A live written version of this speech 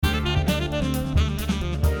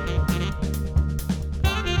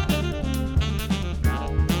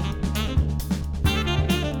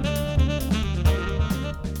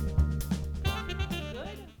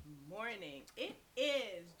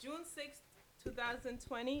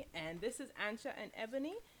2020, and this is Ansha and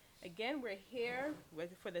Ebony. Again, we're here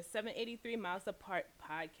for the 783 Miles Apart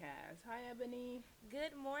podcast. Hi, Ebony.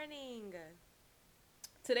 Good morning.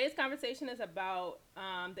 Today's conversation is about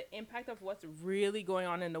the impact of what's really going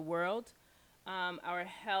on in the world, our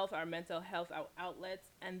health, our mental health outlets,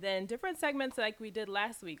 and then different segments like we did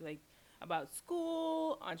last week, like about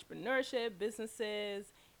school, entrepreneurship, businesses,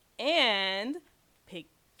 and pick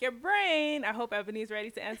your brain. I hope Ebony's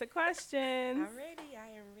ready to answer questions. I'm ready.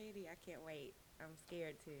 I am ready. I can't wait. I'm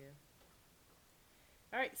scared too.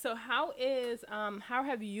 All right. So how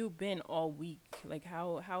have you been all week? Like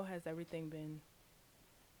how has everything been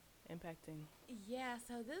impacting? Yeah,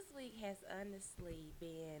 so this week has honestly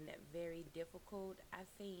been very difficult. I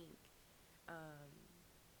think um,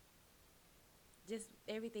 just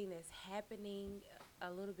everything that's happening,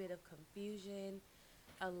 a little bit of confusion,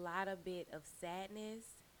 a lot of bit of sadness.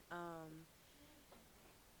 Um,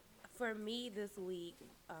 for me, this week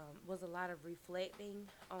was a lot of reflecting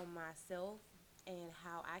on myself and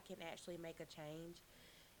how I can actually make a change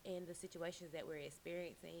in the situations that we're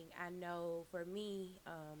experiencing. I know for me,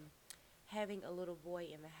 having a little boy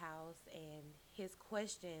in the house and his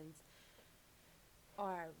questions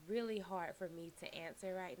are really hard for me to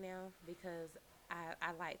answer right now because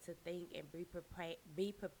I like to think and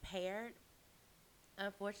be prepared.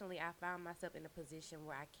 Unfortunately, I found myself in a position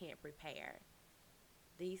where I can't prepare.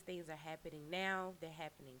 These things are happening now, they're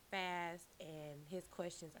happening fast, and his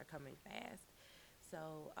questions are coming fast.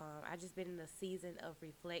 So I just been in a season of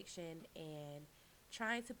reflection and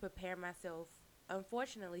trying to prepare myself,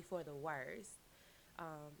 unfortunately, for the worst.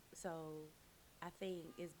 So I think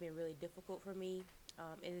it's been really difficult for me,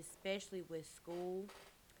 and especially with school,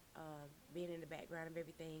 being in the background of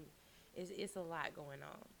everything, it's a lot going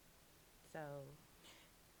on. So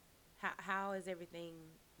how has everything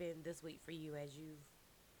been this week for you as you've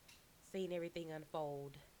seen everything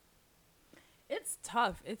unfold? It's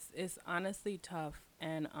tough. It's honestly tough,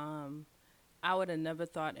 and I would have never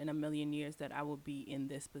thought in a million years that I would be in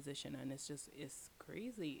this position, and it's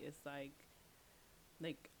crazy. It's like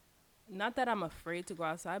not that I'm afraid to go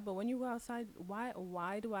outside, but when you go outside,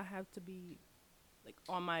 why do I have to be like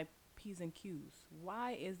on my p's and q's?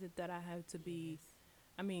 Why is it that I have to be? Yes.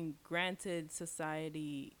 I mean, granted,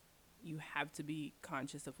 society, you have to be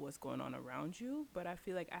conscious of what's going on around you, but I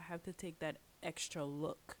feel like I have to take that extra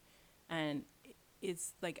look, and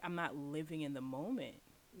it's like I'm not living in the moment.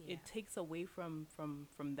 Yeah. It takes away from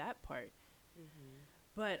that part. Mhm.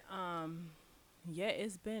 But yeah,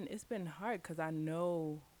 it's been hard because I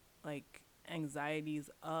know like anxiety's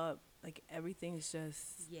up, like everything's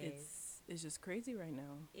just Yes. it's just crazy right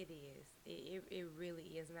now. It is. It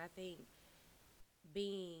really is. And I think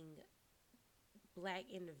being black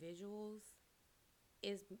individuals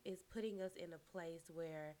is putting us in a place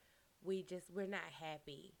where we're not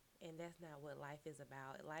happy, and that's not what life is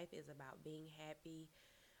about. Life is about being happy.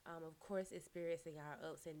 Of course, experiencing our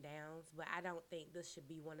ups and downs, but I don't think this should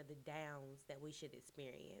be one of the downs that we should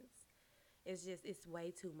experience. It's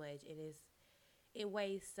way too much, and it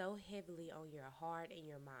weighs so heavily on your heart and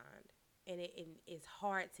your mind, and it's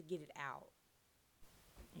hard to get it out.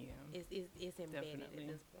 Yeah, It's embedded at definitely.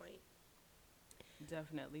 this point.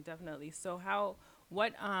 Definitely. So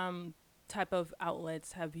what type of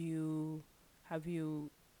outlets have you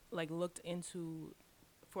like looked into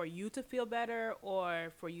for you to feel better or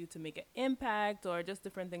for you to make an impact or just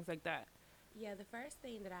different things like that? Yeah, the first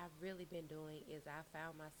thing that I've really been doing is I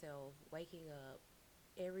found myself waking up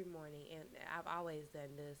every morning, and I've always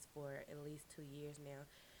done this for at least 2 years now.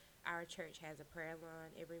 Our church has a prayer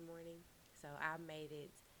line every morning, so I made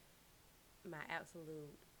it my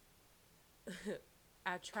absolute.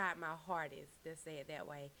 I tried my hardest, let's say it that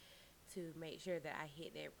way, to make sure that I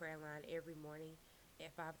hit that prayer line every morning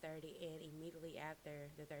at 5:30, and immediately after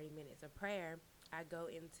the 30 minutes of prayer, I go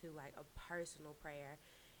into like a personal prayer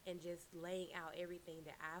and just laying out everything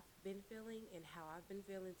that I've been feeling and how I've been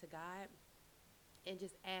feeling to God, and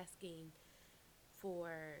just asking for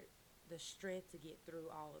the strength to get through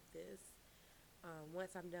all of this.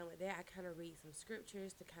 Once I'm done with that, I kind of read some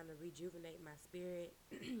scriptures to kind of rejuvenate my spirit.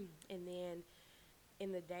 And then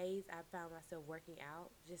in the days I found myself working out,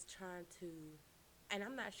 just trying to, and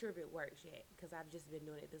I'm not sure if it works yet because I've just been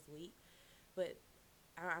doing it this week, but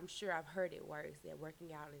I'm sure I've heard it works, that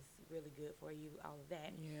working out is really good for you, all of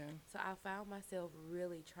that. Yeah. So I found myself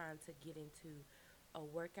really trying to get into a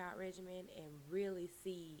workout regimen and really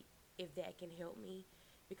see if that can help me,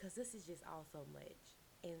 because this is just all so much.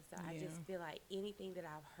 And so I Yeah. just feel like anything that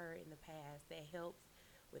I've heard in the past that helps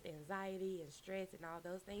with anxiety and stress and all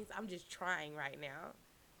those things, I'm just trying right now.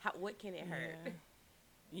 What can it hurt? Yeah.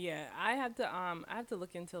 Yeah, I have to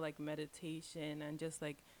look into like meditation and just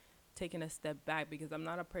like taking a step back because I'm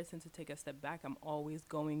not a person to take a step back. I'm always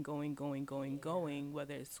going, going, going, going, Yeah. going,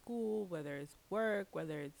 whether it's school, whether it's work,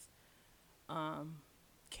 whether it's um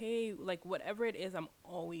like whatever it is, I'm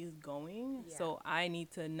always going. Yeah. So I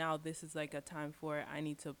need to now this is like a time for I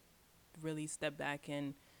need to really step back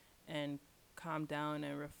and calm down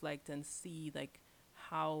and reflect and see like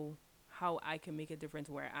how how I can make a difference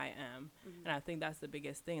where I am. And Hmm. I think that's the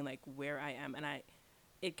biggest thing, like where I am. And I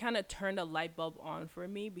it kind of turned a light bulb on for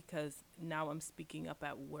me because now I'm speaking up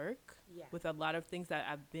at work Yeah. with a lot of things that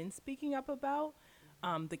I've been speaking up about.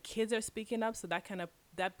 The kids are speaking up, so that kind of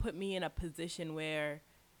that put me in a position where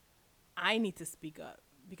I need to speak up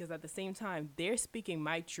because at the same time they're speaking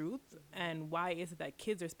my truth, Hmm. and why is it that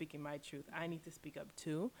kids are speaking my truth? I need to speak up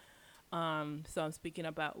too. So I'm speaking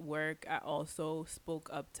about work. I also spoke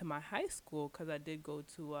up to my high school because I did go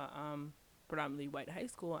to a predominantly white high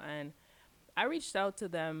school, and I reached out to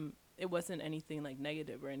them. It wasn't anything like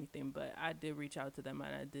negative or anything, but I did reach out to them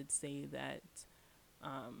and I did say that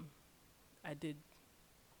um, I did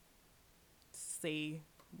say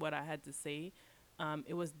what I had to say.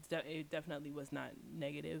 It definitely was not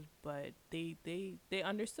negative, but they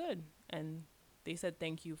understood and they said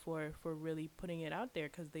thank you for really putting it out there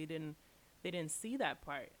because they didn't see that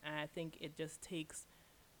part. And I think it just takes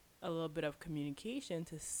a little bit of communication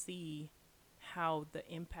to see how the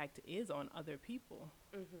impact is on other people.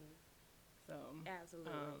 Hmm. So,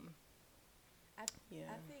 Absolutely. um, I yeah,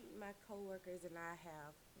 I think my coworkers and I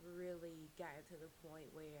have really gotten to the point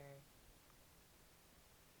where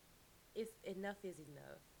it's enough is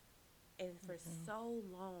enough. And for so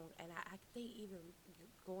long, and I think even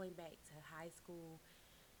going back to high school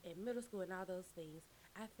and middle school and all those things,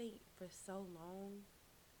 I think for so long,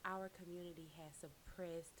 our community has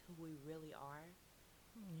suppressed who we really are.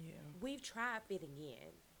 yeah, We've tried fitting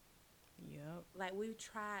in. yep, Like we've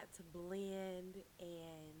tried to blend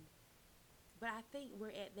and but I think we're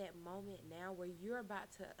at that moment now where you're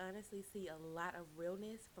about to honestly see a lot of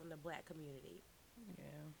realness from the black community. yeah,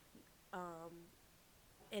 Um,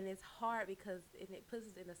 and it's hard because and it puts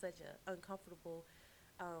us in such an uncomfortable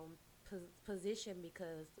position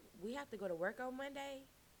because we have to go to work on Monday,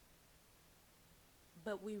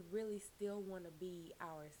 but we really still want to be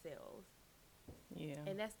ourselves. yeah,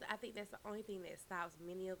 And I think that's the only thing that stops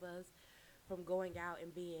many of us from going out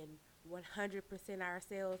and being 100%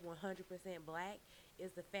 ourselves, 100% black,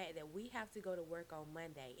 is the fact that we have to go to work on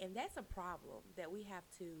Monday. And that's a problem that we have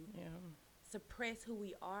to yeah. suppress who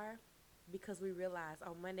we are because we realize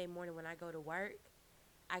on Monday morning when I go to work,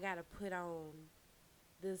 I got to put on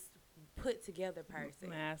this put together person.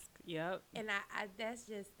 Mask, yep. And I that's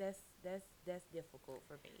just that's difficult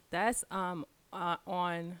for me. That's on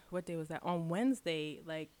what day was that? On Wednesday,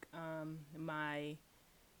 like my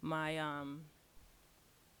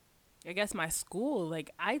I guess my school,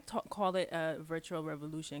 like call it a virtual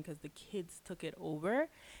revolution because the kids took it over,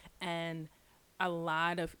 and a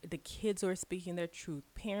lot of the kids were speaking their truth,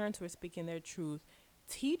 parents were speaking their truth,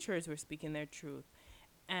 teachers were speaking their truth,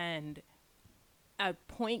 and a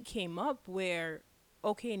point came up where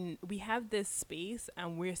okay, we have this space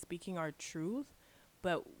and we're speaking our truth,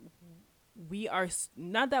 but we are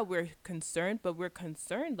not that we're concerned, but we're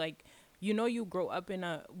concerned like you grow up in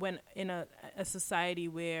a society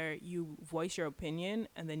where you voice your opinion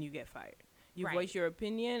and then you get fired. You voice Right. your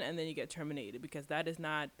opinion and then you get terminated because that is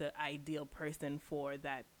not the ideal person for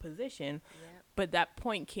that position. Yep. But that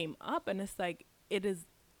point came up and it's like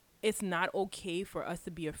it's not okay for us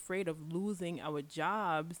to be afraid of losing our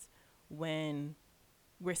jobs when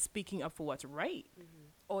we're speaking up for what's right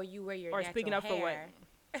Or you wear your or natural speaking up for what hair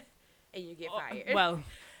and you get oh, fired. well,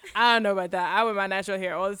 I don't know about that. I wear my natural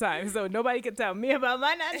hair all the time, so nobody can tell me about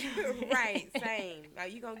my natural Right, hair. same. Now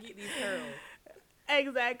you gonna get these curls.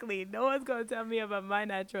 Exactly. No one's gonna tell me about my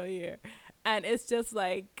natural hair. And it's just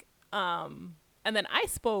like, and then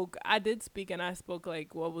I did speak and I spoke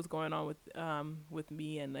like what was going on with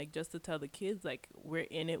me and like just to tell the kids like we're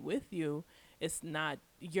in it with you. It's not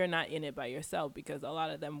you're not in it by yourself because a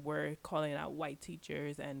lot of them were calling out white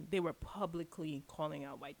teachers and they were publicly calling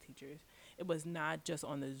out white teachers. It was not just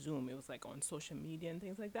on the Zoom, it was like on social media and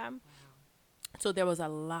things like that. Wow. So there was a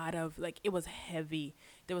lot of like it was heavy.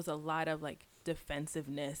 There was a lot of like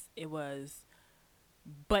defensiveness. It was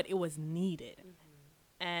but it was needed.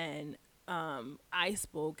 And I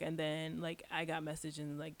spoke and then like I got messaged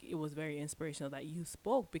and like it was very inspirational that you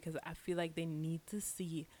spoke because I feel like they need to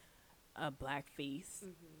see a black face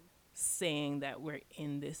saying that we're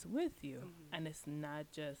in this with you. And it's not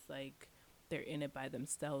just like they're in it by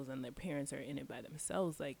themselves and their parents are in it by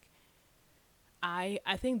themselves. Like I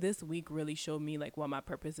think this week really showed me like what my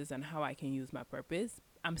purpose is and how I can use my purpose.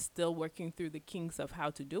 I'm still working through the kinks of how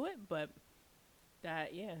to do it, but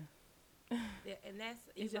that yeah, Yeah, and that's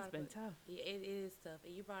you it's brought just up been tough. yeah, it is tough,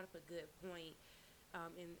 and you brought up a good point.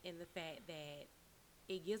 In the fact that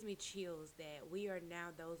it gives me chills that we are now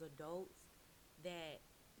those adults that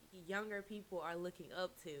younger people are looking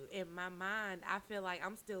up to. In my mind, I feel like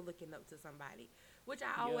I'm still looking up to somebody, which I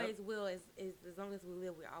Yep. always will. As long as we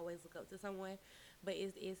live, we always look up to someone. But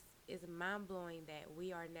it's mind blowing that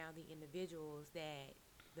we are now the individuals that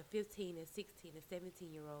the 15 and 16 and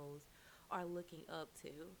 17 year olds are looking up to.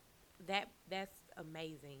 That's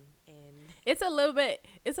amazing and It's a little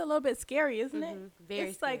bit scary, isn't it? very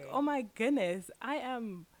It's like, scary. oh my goodness,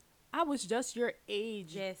 I was just your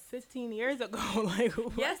age Just 15 years ago. Like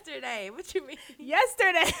what? yesterday. What you mean?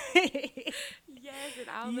 Yesterday. Yes, and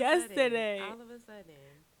all of a sudden, Yesterday. all of a sudden,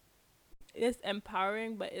 It's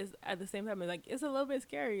empowering, but it's at the same time, it's like it's a little bit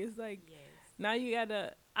scary. It's like yes. now you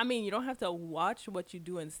gotta. I mean, you don't have to watch what you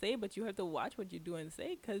do and say, but you have to watch what you do and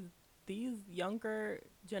say because these younger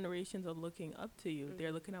generations are looking up to you.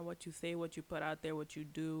 They're looking at what you say, what you put out there, what you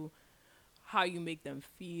do, how you make them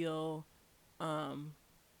feel, um,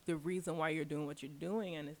 the reason why you're doing what you're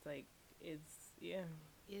doing, and it's like it's yeah,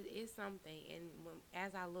 It is something, and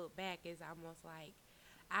as I look back, it's almost like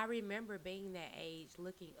I remember being that age,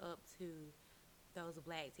 looking up to those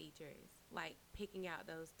black teachers, like picking out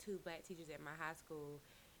those two black teachers at my high school,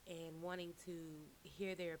 and wanting to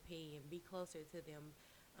hear their opinion, be closer to them,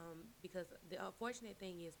 because the unfortunate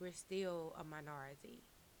thing is we're still a minority,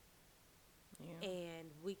 yeah. and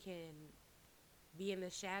we can be in the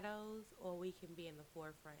shadows or we can be in the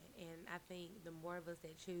forefront. And I think the more of us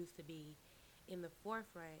that choose to be in the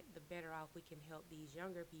forefront, the better off we can help these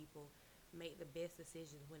younger people make the best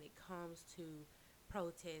decisions when it comes to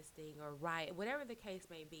protesting or riot, whatever the case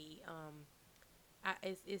may be.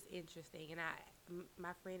 It's interesting, and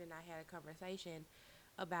my friend and I had a conversation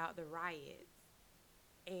about the riots,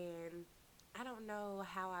 and I don't know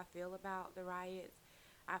how I feel about the riots.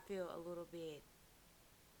 I feel a little bit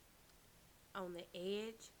on the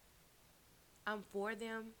edge. I'm for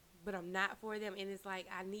them, but I'm not for them, and it's like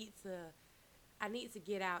I need to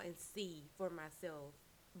get out and see for myself.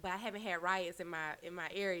 But I haven't had riots in my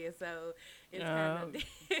area, so it's kind of Um,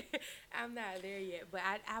 I'm not there yet. But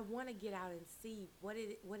I want to get out and see what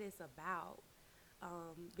it's about,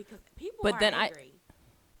 because people but are then angry,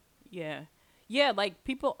 yeah, yeah, like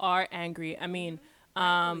people are angry. I mean,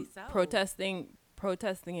 rightfully so.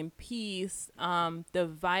 protesting in peace. The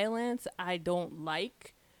violence I don't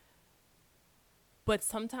like, but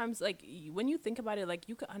sometimes like when you think about it, like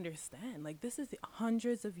you could understand. Like this is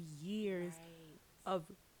hundreds of years Right. of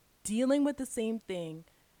dealing with the same thing,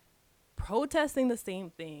 protesting the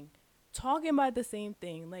same thing, talking about the same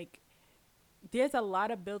thing. Like there's a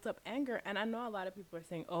lot of built up anger, and I know a lot of people are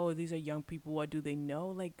saying, "Oh, these are young people. What do they know?"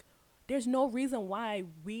 Like there's no reason why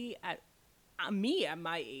we at me at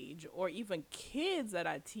my age or even kids that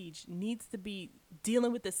I teach needs to be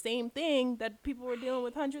dealing with the same thing that people were dealing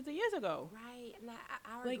with hundreds of years ago. Right. Now,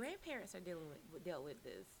 our Like grandparents are dealt with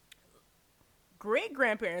this. great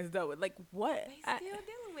grandparents dealt with like what? They still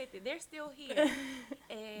dealing with it. They're still here,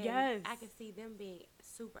 and Yes. I can see them being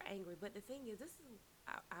super angry. But the thing is,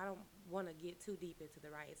 I don't want to get too deep into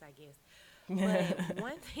the riots, I guess. But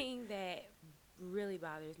one thing that really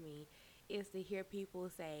bothers me is to hear people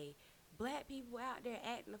say, "Black people out there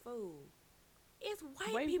acting a fool." It's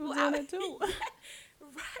white White people people doing out. it too. Yeah,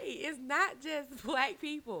 right. It's not just black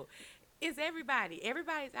people. It's everybody.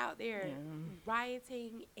 Everybody's out there Yeah.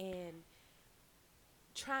 rioting and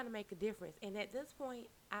trying to make a difference. And at this point,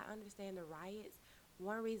 I understand the riots.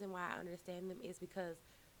 One reason why I understand them is because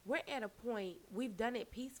we're at a point we've done it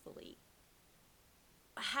peacefully.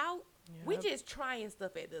 How we Yep. just trying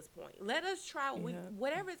stuff at this point. Let us try Yep.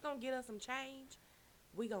 whatever is gonna get us some change.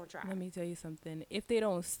 We gonna try. Let me tell you something. If they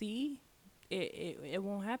don't see, it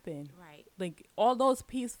won't happen. Right. Like all those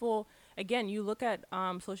peaceful. Again, you look at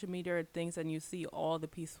social media or things and you see all the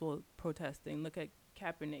peaceful protesting. Look at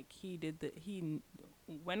Kaepernick. He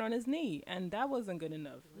went on his knee and that wasn't good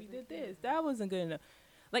enough. It We wasn't did good this. enough. That wasn't good enough.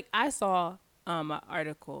 Like I saw an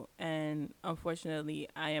article and unfortunately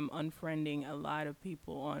I am unfriending a lot of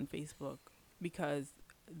people on Facebook because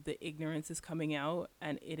the ignorance is coming out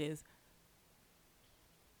and it is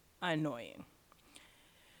annoying.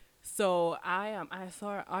 So I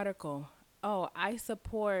saw an article. Oh, I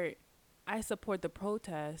support the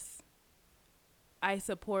protests. I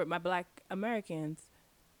support my black Americans,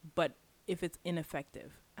 but if it's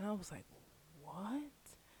ineffective. And I was like, "What?"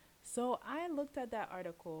 So I looked at that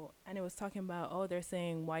article and it was talking about, oh, they're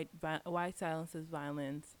saying white silences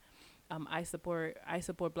violence. I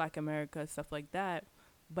support Black America, stuff like that,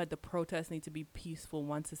 but the protests need to be peaceful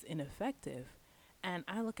once it's ineffective. And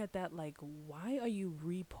I look at that like, why are you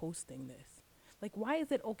reposting this? Like, why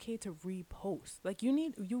is it okay to repost? Like,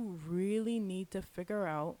 you really need to figure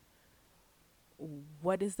out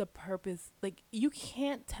what is the purpose. Like, you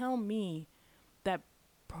can't tell me that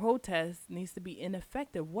protest needs to be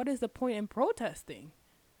ineffective. What is the point in protesting?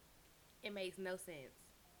 It makes no sense.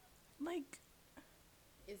 Like,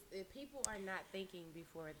 People are not thinking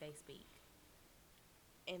before they speak,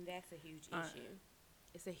 and that's a huge issue.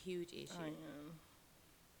 It's a huge issue.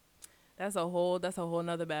 That's a whole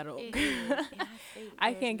nother battle. It is, and I think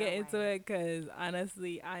I there's can't no get into way. it because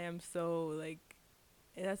honestly, I am so like,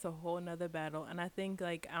 that's a whole nother battle. And I think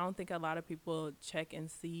like, I don't think a lot of people check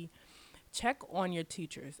on your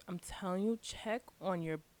teachers. I'm telling you, check on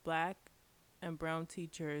your Black and brown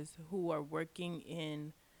teachers who are working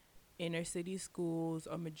in inner city schools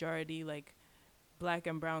or majority like Black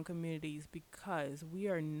and brown communities, because we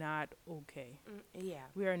are not okay. Yeah.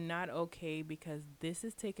 We are not okay because this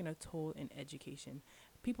is taking a toll in education.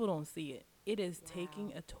 People don't see it. It is taking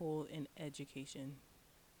Wow. a toll in education.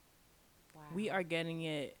 Wow. We are getting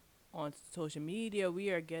it on social media.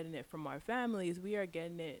 We are getting it from our families. We are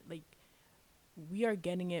getting it like, we are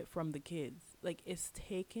getting it from the kids. Like, it's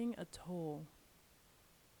taking a toll.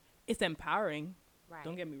 It's empowering. Right.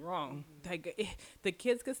 Don't get me wrong. Mhm. Like, the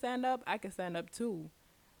kids could stand up. I could stand up too.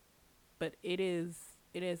 But it is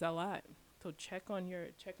a lot. So check on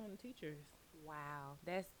the teachers. Wow.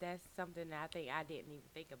 That's something that I think I didn't even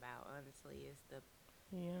think about. Honestly, is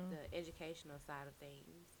Yeah. the educational side of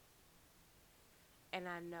things. And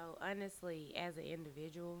I know, honestly, as an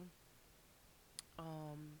individual,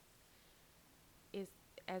 um, it's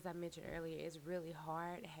as I mentioned earlier, it's really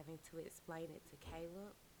hard having to explain it to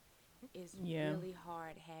Caleb. It's Yeah. really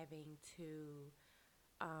hard having to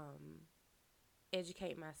um,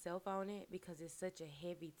 educate myself on it because it's such a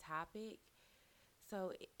heavy topic.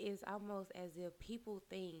 So it's almost as if people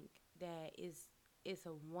think that it's a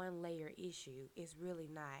one layer issue. It's really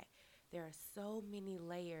not. There are so many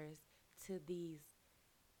layers to these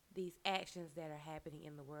actions that are happening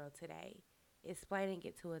in the world today. Explaining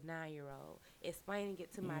it to a 9-year old, explaining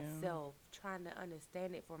it to Yeah. myself, trying to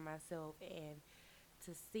understand it for myself, and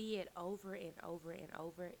to see it over and over and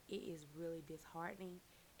over, it is really disheartening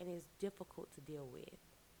and it's difficult to deal with.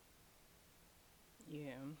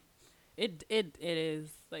 Yeah. It is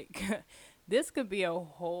like, this could be a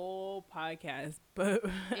whole podcast, but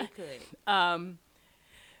It could. um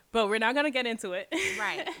but we're not gonna get into it.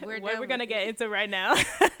 Right. We're What done we're with gonna get it. into right now.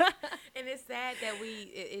 And it's sad that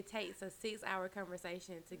it takes a 6-hour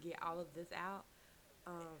conversation to get all of this out.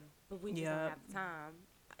 But we just don't Yeah. have the time.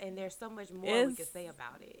 And there's so much more we It's could say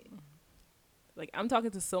about it. like, I'm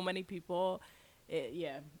talking to so many people.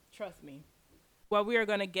 Yeah, trust me. What we are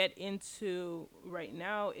going to get into right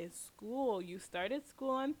now is school. You started school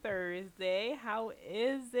on Thursday. How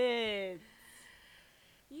is it?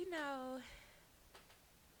 You know,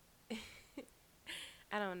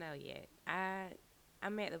 I don't know yet.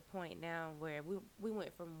 I'm at the point now where we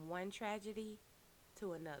went from one tragedy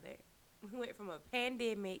to another. We went from a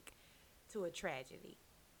pandemic to a tragedy.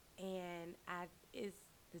 And I is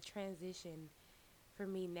the transition for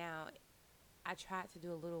me now. I tried to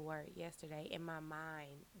do a little work yesterday and my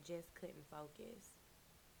mind just couldn't focus.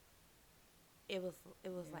 It was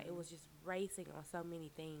like it Yeah. was just racing on so many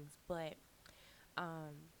things, but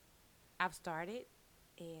um I've started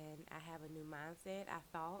and I have a new mindset. I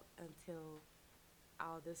thought until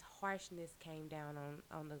all this harshness came down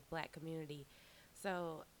on the Black community.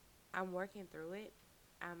 So I'm working through it.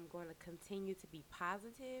 I'm going to continue to be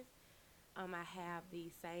positive. I have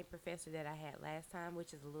the same professor that I had last time,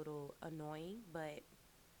 which is a little annoying, but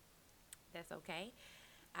that's okay.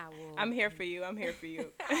 I will. I'm here for you. I'm here for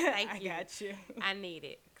you. Thank I you. got you. I need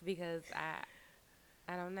it because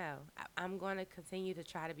I don't know. I'm going to continue to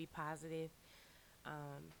try to be positive,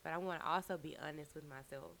 but I want to also be honest with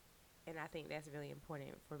myself, and I think that's really important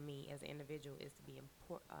for me as an individual is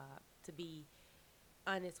to be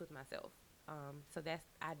honest with myself. So that's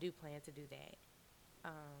I do plan to do that.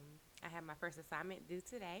 I have my first assignment due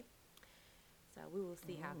today, so we will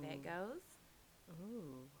see how that Ooh. goes.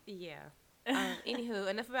 Ooh. Yeah. Anywho,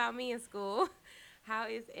 enough about me in school. How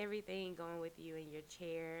is everything going with you in your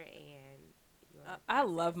chair and your I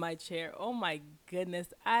love process? my chair. Oh my goodness.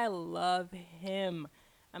 I love him.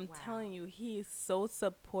 I'm Wow. telling you, he's so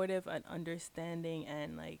supportive and understanding,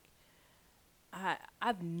 and like,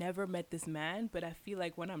 I've never met this man, but I feel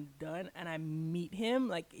like when I'm done and I meet him,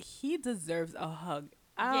 like, he deserves a hug.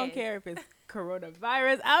 I don't Yes. care if it's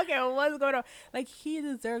coronavirus. I don't care what's going on. Like, he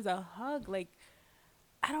deserves a hug. Like,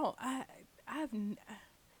 I don't. I've.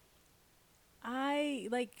 I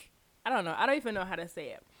like. I don't know. I don't even know how to say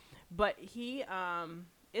it, but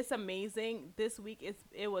it's amazing. This week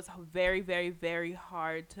it was very, very, very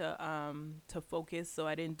hard to focus, so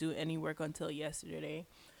I didn't do any work until yesterday.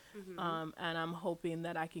 Mm-hmm. And I'm hoping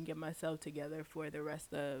that I can get myself together for the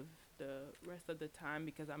rest of the time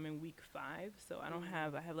because I'm in week 5, so I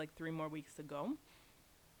have like 3 more weeks to go.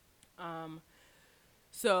 Um,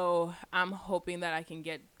 so I'm hoping that I can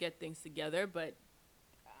get things together, but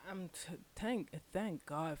thank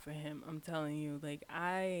God for him. I'm telling you, like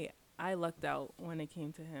I lucked out when it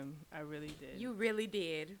came to him. I really did. You really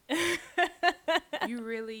did. You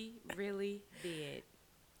really, really did.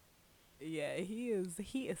 Yeah, he is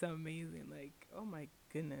amazing. Like, oh my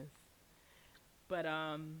goodness. But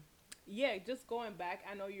yeah, just going back,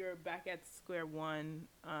 I know you're back at square one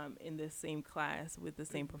in the same class with the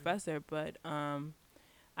same Mm-hmm. professor, but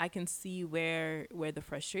I can see where the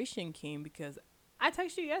frustration came because I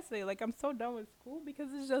texted you yesterday like I'm so done with school because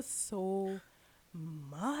it's just so So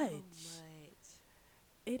much. much.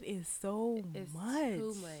 It is so It's much.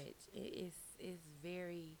 too much. It's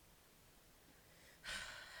very.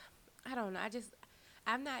 I don't know.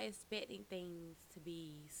 I'm not expecting things to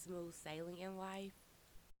be smooth sailing in life.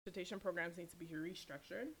 Dissertation programs need to be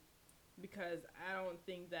restructured because I don't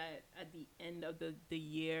think that at the end of the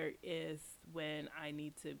year is when I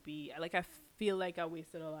need to be like I feel like I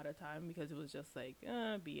wasted a lot of time because it was just like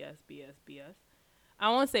BS BS BS. I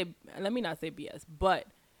won't say let me not say BS, but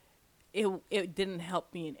it didn't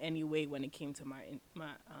help me in any way when it came to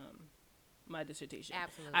my dissertation. I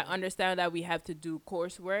Absolutely. understand that we have to do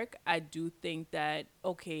coursework. I do think that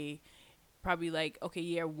okay, probably like okay,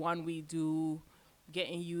 year 1 we do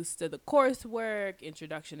getting used to the coursework,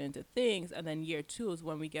 introduction into things, and then year 2 is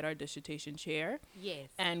when we get our dissertation chair Yes.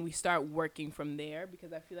 and we start working from there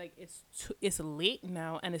because I feel like it's late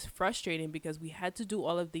now and it's frustrating because we had to do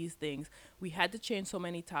all of these things. We had to change so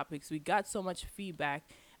many topics. We got so much feedback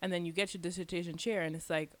and then you get your dissertation chair and it's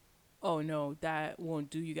like, "Oh no, that won't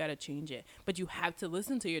do. You got to change it." But you have to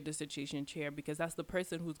listen to your dissertation chair because that's the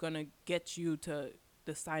person who's going to get you to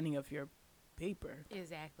the signing of your paper.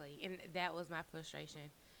 Exactly. And that was my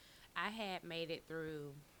frustration. I had made it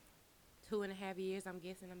through 2.5 years, I'm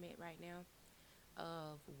guessing I'm at right now,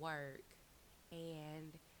 of work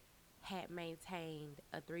and had maintained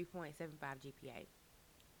a 3.75 GPA.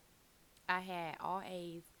 I had all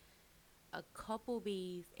A's, a couple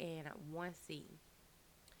B's, and one C.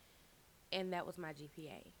 And that was my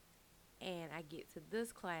GPA. And I get to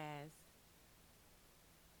this class,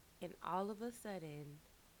 and all of a sudden,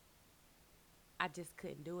 I just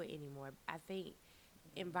couldn't do it anymore. I think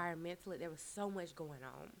environmentally, there was so much going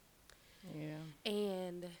on. Yeah.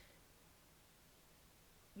 And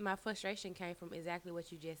my frustration came from exactly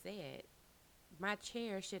what you just said. My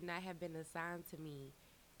chair should not have been assigned to me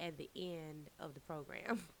at the end of the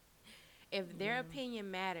program. If their Yeah. opinion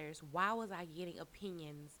matters, why was I getting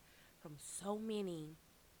opinions from so many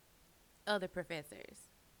other professors?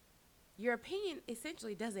 Your opinion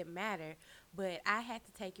essentially doesn't matter, but I had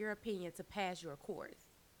to take your opinion to pass your course.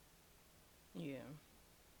 Yeah.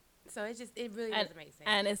 So it really And doesn't make sense.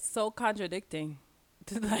 and it's so contradicting.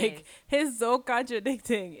 Yes. Like it's so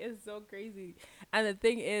contradicting. It's so crazy. And the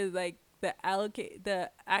thing is like the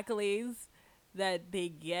accolades that they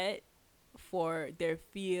get for their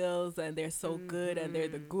fields and they're so good and they're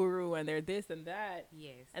the Mm-hmm. guru and they're this and that.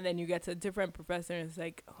 Yes. And then you get to a different professor and it's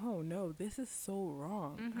like, "Oh no, this is so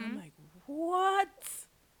wrong." I'm Mm-hmm. like, "What?"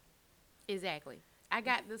 Exactly. I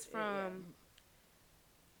got this Yeah. from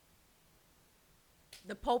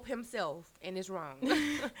the Pope himself, and it's wrong.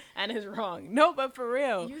 And it's wrong. No, but for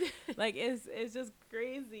real, You, like it's just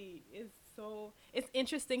crazy. It's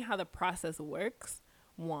interesting how the process works.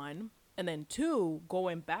 One, and then two,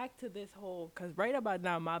 going back to this whole because right about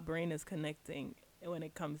now my brain is connecting when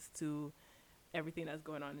it comes to everything that's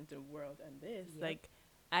going on in the world and this yep. like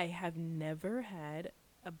I have never had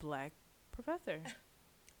a black professor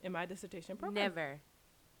in my dissertation program. Never,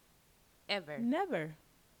 ever. Never.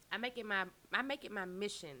 I make it my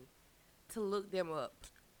mission to look them up.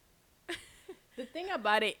 The thing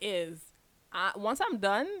about it is, once I'm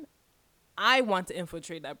done, I want to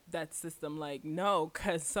infiltrate that system. Like, no,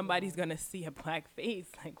 because somebody's No, gonna see a black face.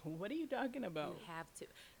 Like, what are you talking you about? have to.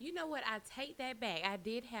 You know what? I take that back. I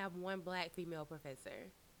did have one black female professor.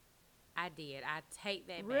 I did. I take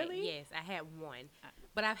that back. Really? Yes, I had one,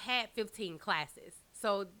 but I've had 15 classes.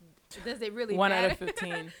 So does it really One out matter? of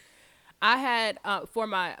 15. I had for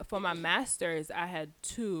my masters, I had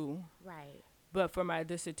two, Right. but for my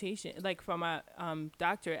dissertation, like for my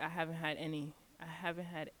doctorate, I haven't had any. I haven't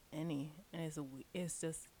had any, and it's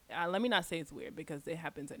just Let me not say it's weird because it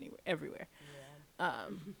happens anywhere, everywhere. Yeah.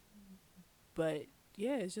 Um, but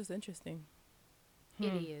yeah, it's just interesting. It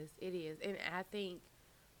Hmm. is. It is. And I think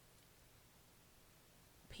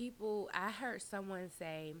I heard someone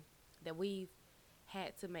say that we've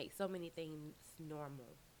had to make so many things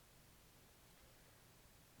normal.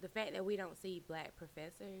 The fact that we don't see black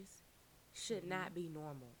professors should not be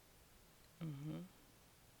normal. Hmm.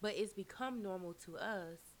 But it's become normal to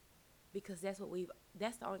us because that's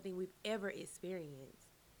the only thing we've ever experienced.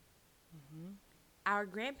 Hmm. Our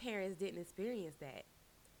grandparents didn't experience that.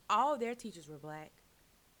 All their teachers were black.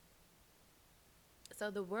 So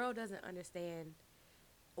the world doesn't understand,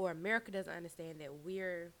 or America doesn't understand that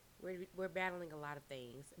we're battling a lot of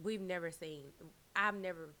things. I've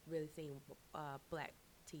never really seen black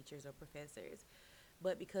teachers or professors,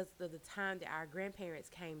 but because of the time that our grandparents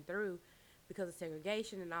came through, because of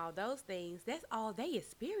segregation and all those things, that's all they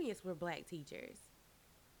experienced were black teachers.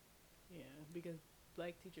 Yeah, because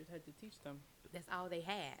black teachers had to teach them. That's all they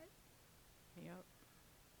had. Yep.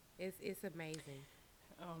 It's amazing.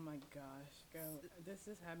 Oh my gosh, girl, this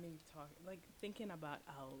just had me talking, like thinking about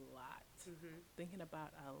a lot, Hmm. thinking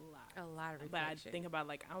about a lot. A lot of But I reflection. think about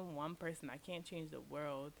like I'm one person. I can't change the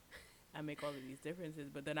world. I make all of these differences,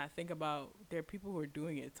 but then I think about there are people who are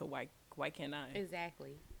doing it. So why can't I?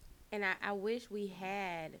 Exactly. And I wish we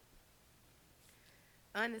had,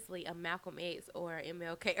 honestly, a Malcolm X or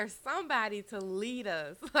MLK or somebody to lead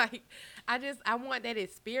us. Like, I want that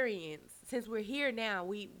experience. Since we're here now,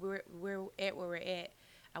 we're at where we're at.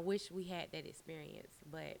 I wish we had that experience,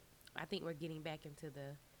 but I think we're getting back into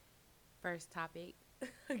the first topic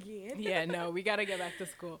again. Yeah, no, we gotta get back to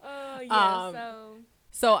school. Oh yeah, Um,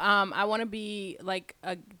 so I want to be like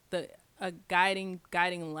a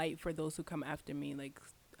guiding light for those who come after me, like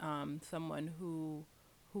someone who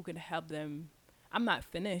can help them. I'm not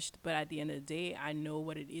finished, but at the end of the day, I know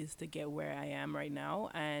what it is to get where I am right now,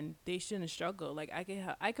 and they shouldn't struggle. Like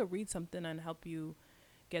I could read something and help you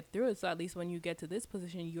get through it. So at least when you get to this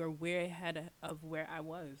position, you're way ahead of where I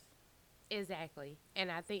was. exactly, and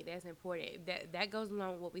I think that's important. That goes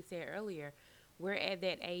along with what we said earlier. We're at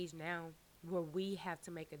that age now where we have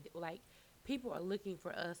to make like people are looking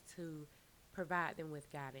for us to provide them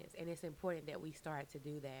with guidance, and it's important that we start to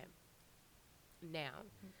do that now,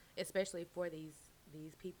 especially for these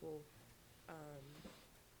people um,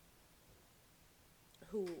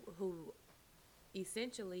 who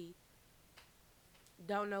essentially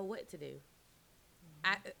don't know what to do.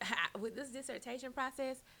 With this dissertation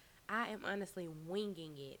process, I am honestly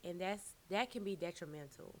winging it, and that can be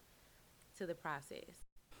detrimental to the process.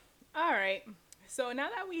 All right. So now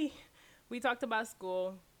that we talked about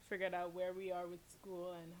school, figured out where we are with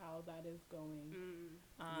school and how that is going.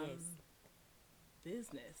 Yes. Um,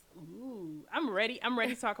 business. Ooh, I'm ready. I'm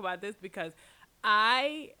ready to talk about this because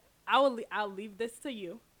I I'll leave this to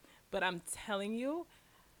you, but I'm telling you,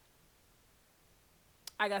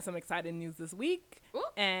 I got some exciting news this week, Ooh.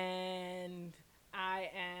 and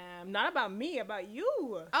I am not about me, about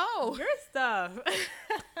you. Oh, Your stuff.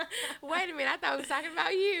 wait a minute! I thought we was talking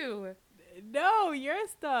about you. No, your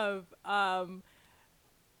stuff.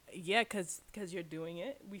 Yeah, cause you're doing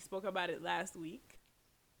it. We spoke about it last week,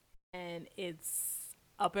 and it's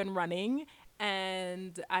up and running.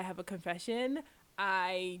 And I have a confession.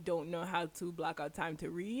 I don't know how to block out time to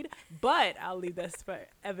read, but I'll leave this for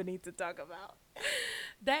Ebony to talk about.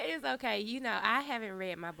 That is okay. I haven't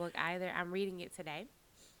read my book either. I'm reading it today.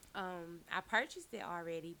 I purchased it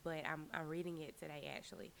already, but I'm reading it today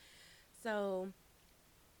actually. So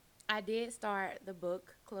I did start the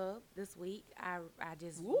book club this week.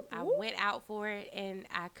 Whoop I whoop. went out for it, and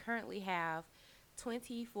I currently have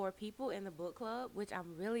 24 people in the book club, which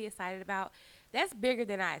I'm really excited about. That's bigger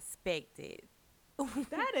than I expected.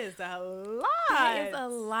 That is a That is lot. a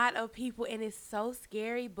lot of people, and it's so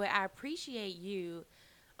scary. But I appreciate you.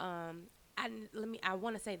 Um, I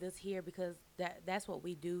want to say this here because that's what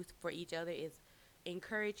we do for each other is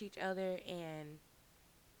encourage each other and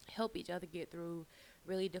help each other get through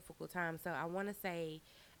really difficult times. So I want to say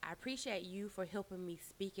I appreciate you for helping me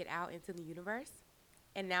speak it out into the universe.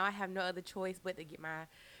 And now I have no other choice but to get my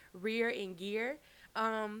rear in gear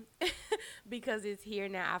um, because it's here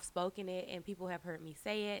now. I've spoken it and people have heard me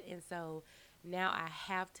say it. And so now I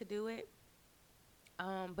have to do it.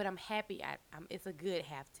 But I'm happy. It's a good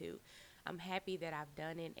have to. I'm happy that I've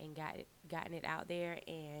done it and gotten it out there,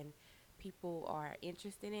 and people are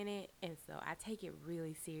interested in it. And so I take it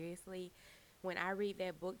really seriously. When I read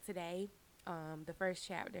that book today, the first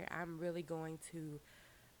chapter, I'm really going to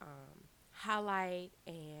highlight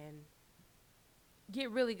and get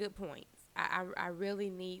really good points. I really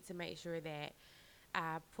need to make sure that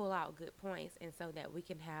I pull out good points, and so that we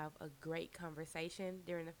can have a great conversation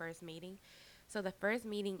during the first meeting. So the first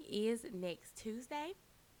meeting is next Tuesday,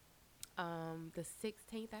 the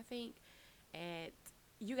 16th, I think. And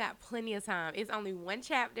you got plenty of time. It's only one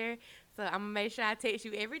chapter, so I'm gonna make sure I text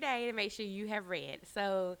you every day to make sure you have read.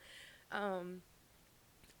 So um,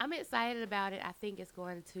 I'm excited about it. I think it's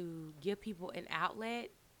going to give people an outlet,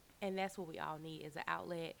 and that's what we all need is an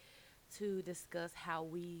outlet to discuss how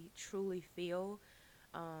we truly feel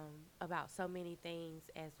about so many things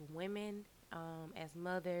as women, as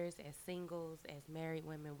mothers, as singles, as married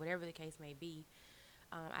women, whatever the case may be.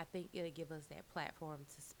 I think it'll give us that platform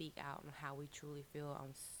to speak out on how we truly feel on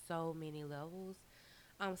so many levels.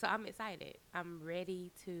 So I'm excited. I'm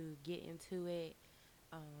ready to get into it.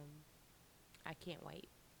 Um, I can't wait.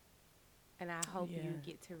 And I hope Yeah. you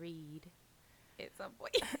get to read at some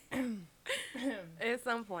point. At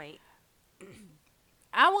some point.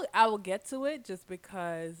 I will get to it just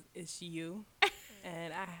because it's you,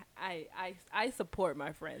 and I support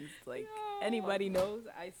my friends. Like No. anybody knows,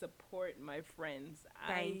 I support my friends.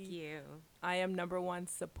 Thank you. I am number one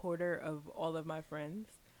supporter of all of my friends.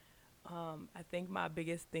 I think my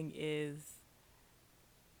biggest thing is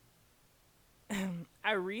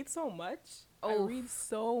I read so much. I Oh, read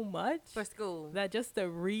so much for school. that just to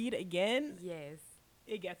read again, Yes,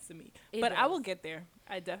 it gets to me. it But I will does. get there.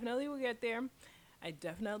 I definitely will get there. I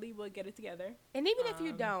definitely will get it together. And even if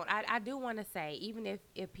you Um, don't, I do want to say, even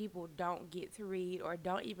if people don't get to read or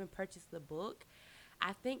don't even purchase the book,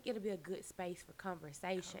 I think it'll be a good space for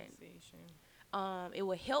conversation. conversation. It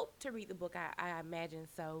will help to read the book, I imagine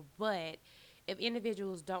so. But if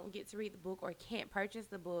individuals don't get to read the book or can't purchase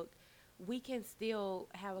the book, we can still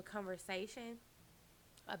have a conversation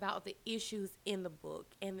about the issues in the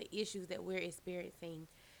book and the issues that we're experiencing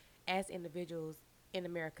as individuals in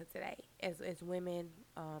America today, as women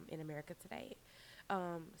in America today.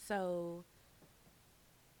 So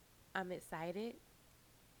I'm excited.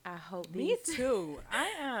 I hope Me these. too. I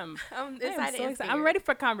am. I'm I am excited so and excited. I'm scared. ready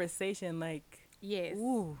for conversation. Like, Yes.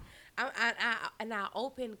 ooh, And I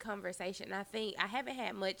open conversation. I think I haven't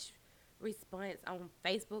had much response on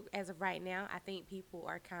Facebook as of right now. I think people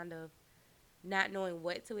are kind of not knowing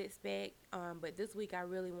what to expect. But this week I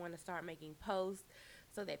really want to start making posts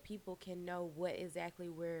so that people can know what exactly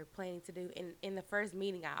we're planning to do. And in the first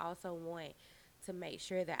meeting, I also want to make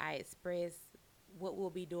sure that I express what we'll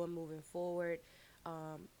be doing moving forward.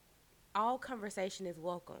 Um, all conversation is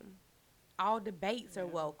welcome. All debates are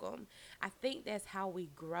yeah, welcome. I think that's how we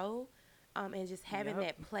grow. And just having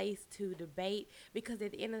yep, that place to debate, because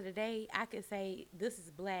at the end of the day, I could say this is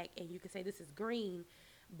black and you could say this is green,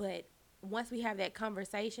 but once we have that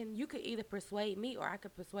conversation, you could either persuade me or I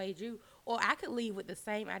could persuade you, or I could leave with the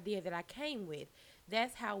same idea that I came with.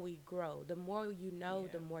 That's how we grow. The more you know,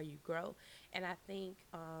 yeah, the more you grow. And I think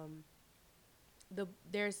the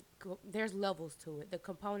there's levels to it. The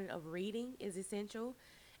component of reading is essential,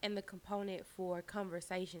 and the component for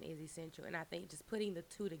conversation is essential. And I think just putting the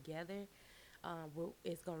two together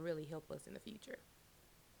is going to really help us in the future.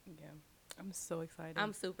 yeah. I'm so excited.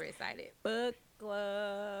 I'm super excited. Book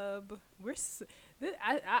club.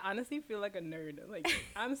 I honestly feel like a nerd. Like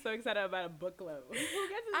I'm so excited about a book club. Who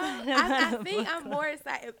gets excited I about a think book I'm club? more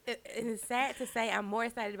excited. And it's sad to say I'm more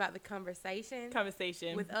excited about the conversation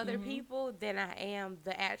Conversation. with other Hmm. people than I am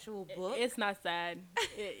the actual book. It's not sad.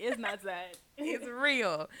 It's not sad. It's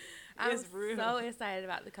real. I'm It's real. so excited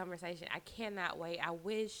about the conversation. I cannot wait.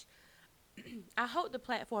 I hope the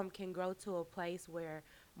platform can grow to a place where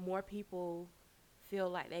more people feel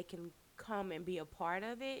like they can come and be a part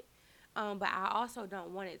of it. But I also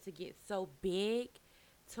don't want it to get so big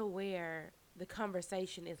to where the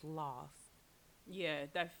conversation is lost. Yeah,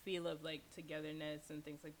 that feel of like togetherness and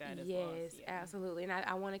things like that is lost. Yes, Yeah. absolutely. And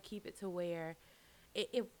I want to keep it to where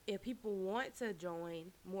if people want to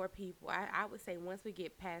join more people, I would say once we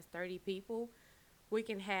get past 30 people, we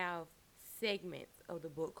can have segments of the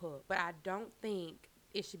book club. But I don't think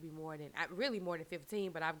it should be really more than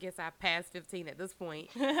 15, but I guess I passed 15 at this point.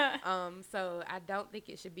 So I don't think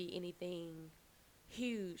it should be anything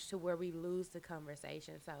huge to where we lose the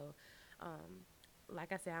conversation. So, um,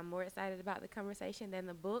 like I said, I'm more excited about the conversation than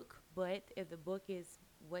the book. But if the book is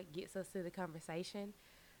what gets us to the conversation,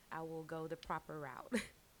 I will go the proper route.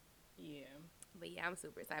 Yeah. But yeah, I'm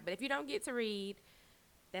super excited. But if you don't get to read,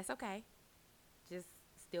 that's okay. Just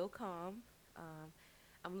still calm. Um,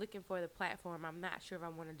 I'm looking for the platform. I'm not sure if I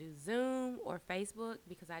want to do Zoom or Facebook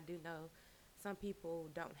because I do know some people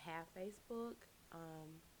don't have Facebook.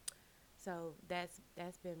 So that's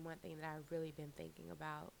been one thing that I've really been thinking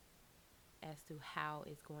about as to how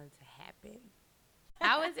it's going to happen.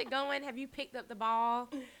 How is it going? Have you picked up the ball?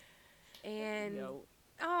 And Yo.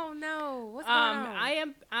 oh no, what's going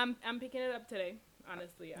on? I'm picking it up today.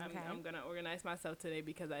 Honestly, Okay. I'm gonna organize myself today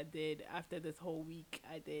because I did after this whole week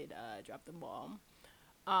I did drop the ball.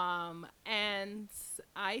 And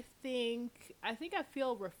I think I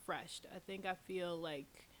feel refreshed. I think I feel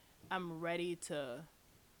like I'm ready to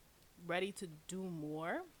do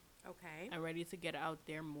more. Okay. I'm ready to get out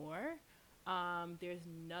there more. There's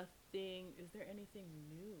nothing. Is there anything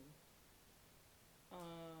new?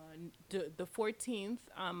 The 14th,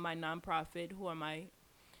 my nonprofit, Who Am I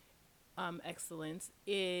Excellence,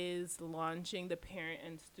 is launching the parent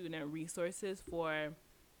and student resources for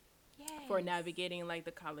Yes. navigating like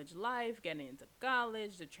the college life, getting into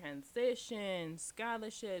college, the transition,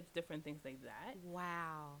 scholarships, different things like that.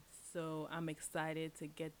 Wow. So I'm excited to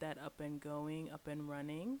get that up and going, up and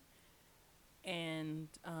running. And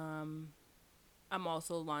I'm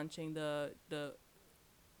also launching the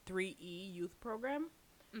 3E youth program.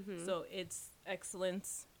 Mhm. So it's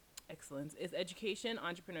excellence. It's education,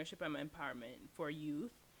 entrepreneurship, and empowerment for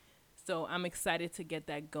youth. So I'm excited to get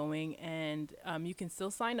that going, and you can still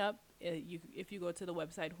sign up. If you go to the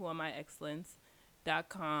website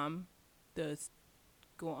whoamiexcellence.com, the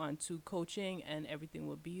go on to coaching, and everything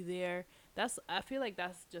will be there. I feel like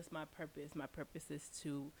that's just my purpose. My purpose is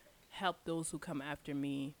to help those who come after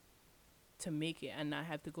me to make it and not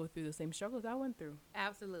have to go through the same struggles I went through.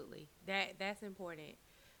 Absolutely. That's important.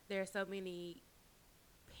 There are so many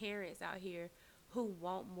parents out here who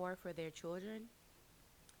want more for their children,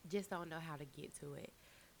 just don't know how to get to it.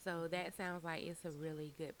 So that sounds like it's a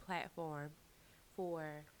really good platform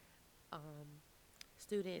for um,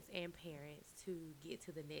 students and parents to get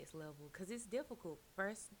to the next level because it's difficult.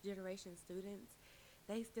 First generation students,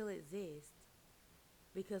 they still exist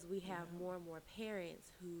because we Yeah. have more and more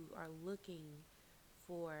parents who are looking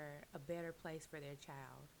for a better place for their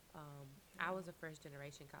child. I was a first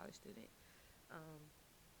generation college student. Um,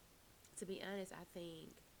 to be honest, I think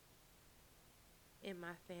in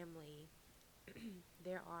my family,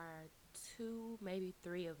 there are two, maybe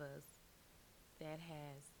three of us that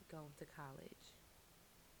has gone to college,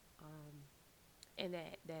 um, and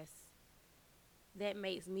that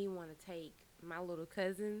makes me want to take my little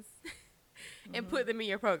cousins and Hmm. put them in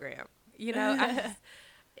your program. You know, I just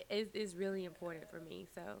it's really important for me.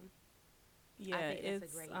 So I Yeah, think that's a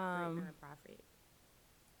great nonprofit.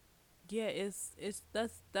 it's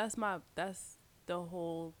that's the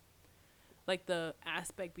whole like the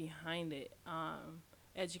aspect behind it.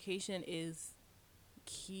 Education is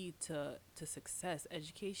key to success.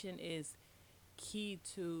 Education is key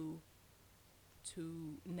to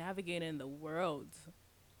navigating the world.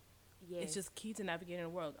 It's Yes, just key to navigating the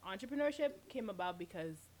world. Entrepreneurship came about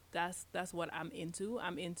because that's what I'm into.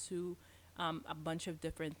 I'm into a bunch of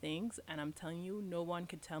different things, and I'm telling you, no one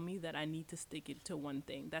could tell me that I need to stick it to one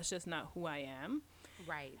thing. That's just not who I am.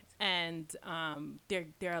 right. And there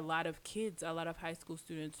are a lot of kids, a lot of high school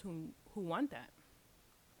students who want that.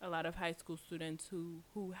 A lot of high school students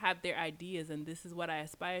who have their ideas, and this is what I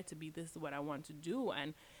aspire to be. This is what I want to do,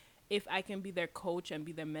 and if I can be their coach and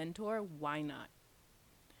be their mentor, why not?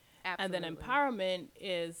 And then Absolutely. empowerment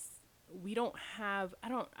is we don't have I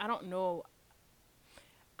don't know.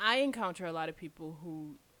 I encounter a lot of people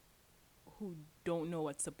who don't know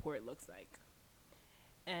what support looks like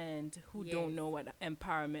and who Yes. don't know what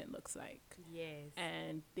empowerment looks like. Yes.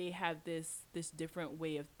 And they have this different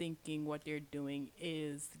way of thinking what they're doing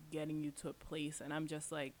is getting you to a place, and I'm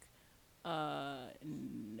just like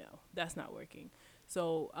no, that's not working.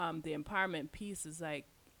 So the empowerment piece is like,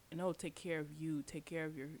 no, take care of you, take care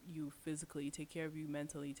of you physically, take care of you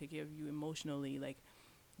mentally, take care of you emotionally. Like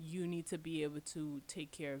you need to be able to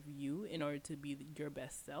take care of you in order to be your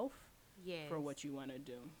best self for Yes. what you want to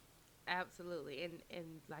do. Absolutely.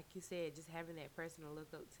 And like you said, just having that person to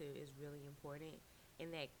look up to is really important.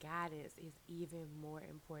 And that guidance is even more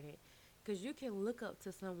important. Because you can look up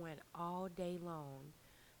to someone all day long,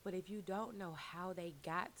 but if you don't know how they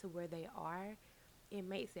got to where they are, it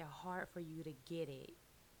makes it hard for you to get it.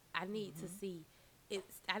 I need to see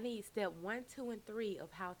I need step one, two, and three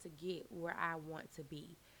of how to get where I want to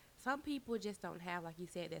be. Some people just don't have, like you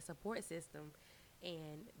said, that support system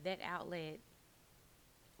and that outlet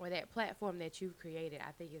or that platform that you've created.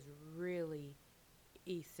 I think is really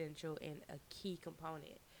essential and a key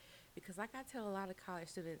component because, like I tell a lot of college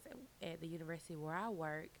students at the university where I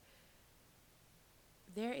work,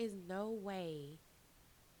 there is no way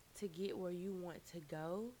to get where you want to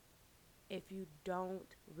go if you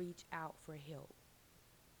don't reach out for help.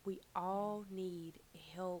 We all need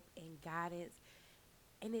help and guidance.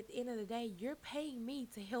 And at the end of the day, you're paying me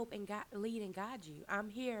to help and lead and guide you. I'm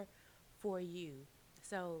here for you.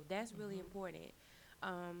 So that's really important.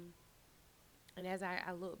 Um, And as I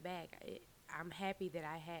look back, I'm happy that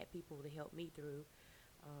I had people to help me through.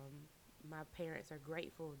 My parents are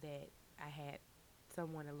grateful that I had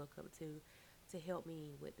someone to look up to help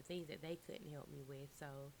me with the things that they couldn't help me with. So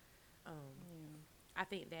um, Yeah. I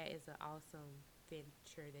think that is an awesome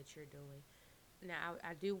venture that you're doing. Now,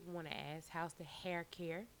 I do want to ask, how's the hair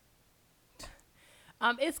care?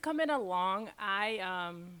 It's coming along.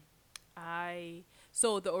 I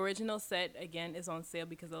so the original set again is on sale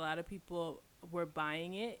because a lot of people were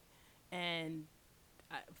buying it, and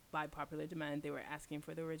uh, by popular demand, they were asking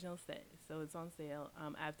for the original set. So it's on sale.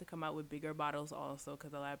 I have to come out with bigger bottles also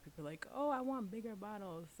because a lot of people are like, oh, I want bigger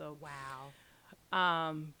bottles. So, Wow.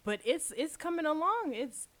 but it's coming along.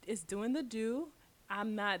 It's doing the do.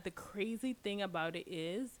 I'm not. The crazy thing about it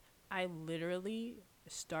is, I literally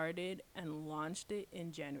started and launched it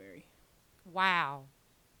in January. Wow.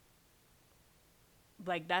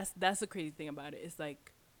 Like that's the crazy thing about it. It's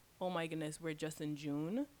like, oh my goodness, we're just in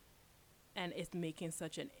June, and it's making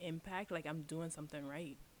such an impact. Like I'm doing something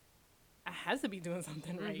right. I has to be doing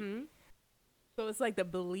something right. Mm-hmm. So it's like the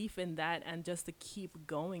belief in that, and just to keep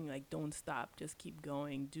going, like don't stop, just keep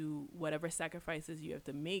going. Do whatever sacrifices you have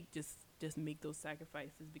to make. Just make those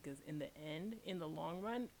sacrifices because in the end, in the long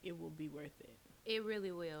run, it will be worth it. It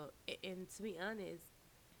really will. And to be honest,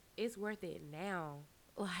 it's worth it now.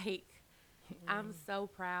 Like, I'm so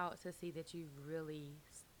proud to see that you've really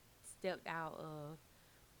stepped out of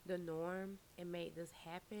the norm and made this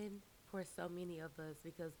happen for so many of us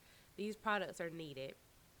because these products are needed.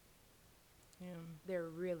 Yeah. They're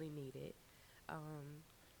really needed. Um,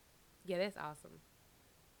 yeah, that's awesome.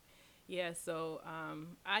 Yeah, so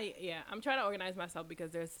I'm trying to organize myself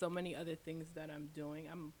because there's so many other things that I'm doing.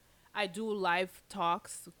 I do live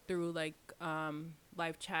talks through like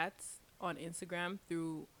live chats on Instagram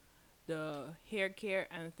through the hair care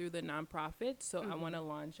and through the nonprofit. So I want Mm-hmm. to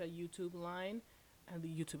launch a a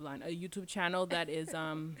YouTube channel that is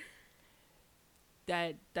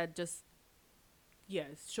that just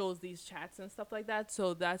shows these chats and stuff like that.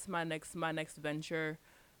 So that's my next venture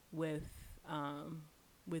with um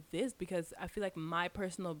with this because I feel like my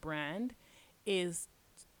personal brand is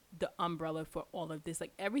the umbrella for all of this.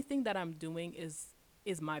 Like everything that I'm doing is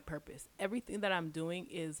my purpose. Everything that I'm doing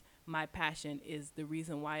is my passion, is the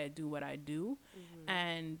reason why I do what I do. Mm-hmm.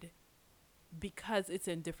 And because it's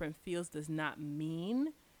in different fields does not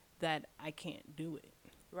mean that I can't do it.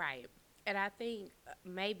 Right. And I think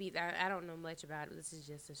maybe, I don't know much about it. This is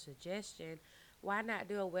just a suggestion. Why not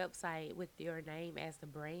do a website with your name as the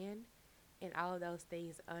brand and all of those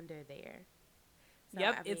things under there? So,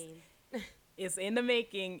 Yep, I mean, it's in the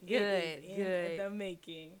making. It is good, in good. the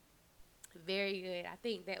making. Very good. I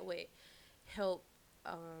think that would help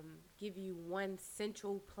give you one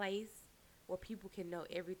central place where people can know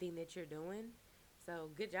everything that you're doing. So,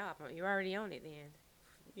 good job. You're already on it then.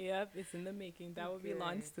 Yep, it's in the making. That will be Good.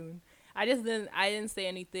 launched soon. I didn't say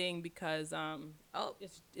anything because Oh,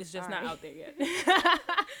 it's just not sorry. out there yet.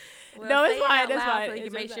 Well, No, it's say it fine. out It's loud fine. so you can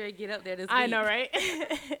It's make just sure you get up there this I know, week.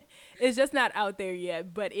 right? It's just not out there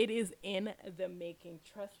yet, but it is in the making.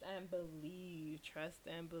 Trust and believe. Trust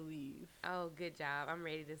and believe. Oh, good job. I'm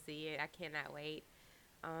ready to see it. I cannot wait.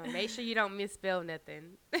 Make sure you don't misspell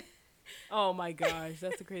nothing. Oh my gosh,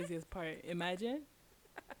 that's the craziest part. Imagine.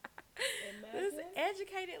 This Imagine.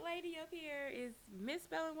 educated lady up here is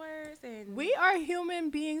misspelling words and We are human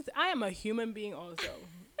beings. I am a human being also.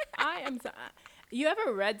 I am. You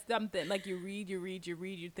ever read something like you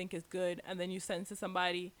think it's good, and then you send it to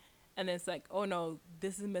somebody, and then it's like, oh no,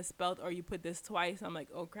 this is misspelled, or you put this twice. I'm like,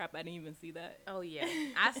 oh crap, I didn't even see that. oh yeah,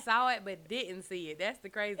 I saw it but didn't see it. That's the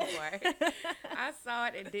crazy part. I saw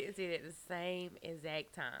it and didn't see it at the same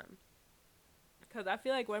exact time. Because I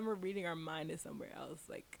feel like when we're reading, our mind is somewhere else.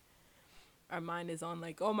 Like our mind is on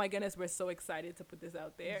like, oh my goodness, we're so excited to put this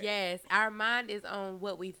out there. Yes, our mind is on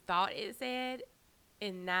what we thought it said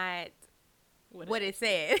and not what it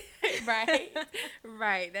actually said. Right?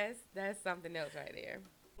 Right. That's something else right there.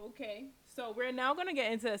 Okay, so we're now gonna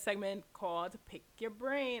get into a segment called "Pick Your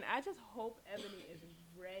Brain." I just hope Ebony is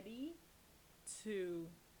ready to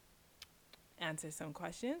answer some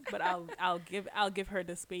questions, but I'll give her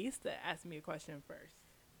the space to ask me a question first.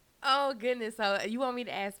 Oh goodness! So you want me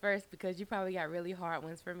to ask first because you probably got really hard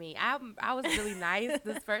ones for me. I was really nice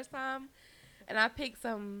this first time, and I picked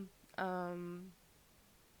some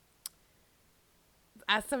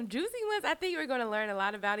juicy ones. I think we're going to learn a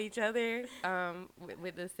lot about each other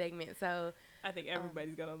with this segment. So I think um,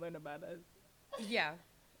 everybody's gonna learn about us. yeah,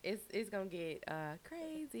 it's gonna get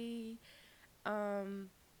crazy. Um,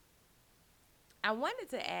 I wanted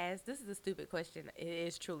to ask. This is a stupid question. It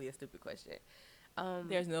is truly a stupid question. Um,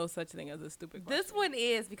 There's no such thing as a stupid this question. one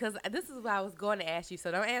is because this is what I was going to ask you,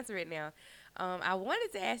 so don't answer it now. I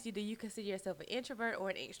wanted to ask you, do you consider yourself an introvert or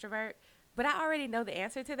an extrovert? But I already know the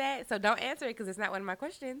answer to that, so don't answer it because it's not one of my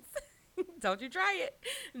questions. Don't you try it.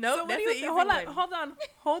 Nope, So what do that's you an easy one.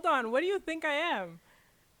 hold on. What do you think I am?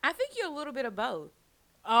 I think you're a little bit of both.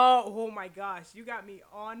 Oh my gosh, you got me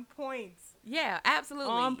on point. Yeah, On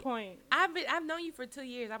absolutely. point. I've known you for 2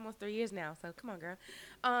 years, almost 3 years now. So come on, girl.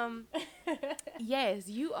 Um, yes,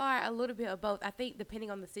 you are a little bit of both. I think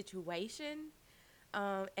depending on the situation,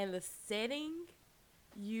 and the setting,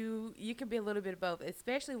 you can be a little bit of both.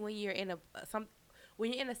 Especially when you're in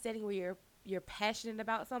when you're in a setting where you're passionate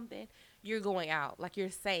about something, you're going out like you're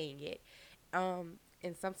saying it.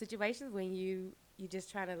 In some situations when you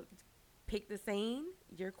just try to pick the scene,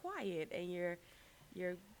 you're quiet and you're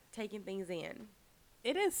taking things in.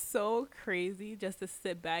 It is so crazy just to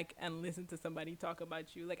sit back and listen to somebody talk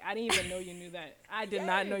about you. Like I didn't even know you knew that. I did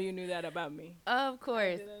not know Yes. you knew that about me. Of I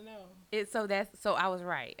course. didn't know. So I was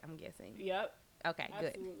right, I'm guessing. Yep, Okay, good.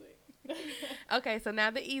 absolutely. Okay, so now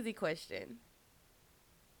the easy question.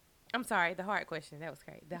 I'm sorry, the hard question. That was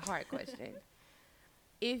great. The hard question.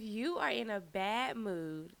 If you are in a bad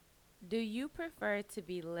mood, do you prefer to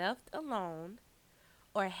be left alone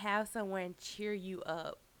or have someone cheer you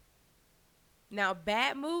up? Now,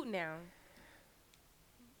 bad mood now.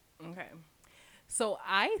 Okay. So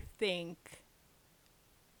I think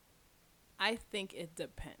it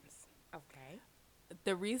depends. Okay.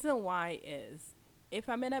 The reason why is if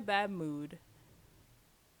I'm in a bad mood,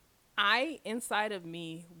 I inside of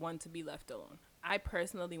me want to be left alone. I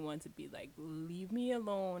personally want to be like, leave me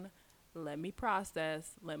alone, let me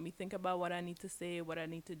process, let me think about what I need to say, what I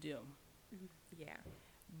need to do. Yeah.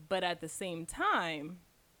 But at the same time,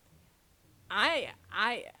 I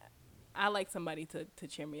I I like somebody to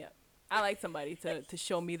cheer me up. I like somebody to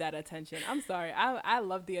show me that attention. I'm sorry. I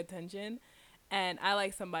love the attention and I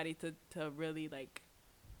like somebody to really like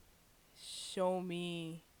show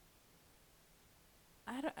me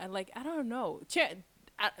I don't know.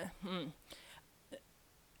 I, hmm.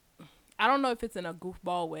 I don't know if it's in a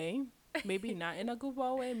goofball way. Maybe not in a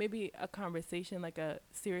goofball way. Maybe a conversation, like a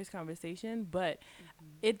serious conversation. But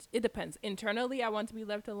it depends. Internally, I want to be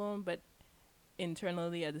left alone. But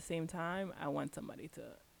internally, at the same time, I want somebody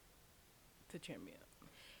to cheer me up.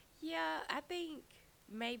 Yeah, I think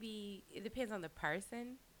maybe it depends on the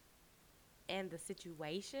person and the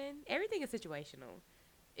situation. Everything is situational,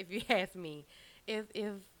 if you ask me. If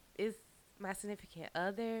it's my significant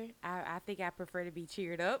other, I think I prefer to be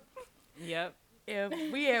cheered up. Yep.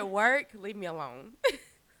 If we at work, leave me alone.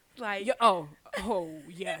 Like, Yeah. Oh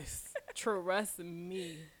yes. Trust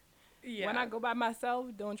me. When yeah. I go by myself,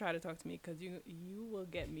 don't try to talk to me because you will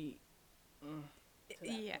get me to that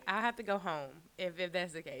Yeah, point. I have to go home if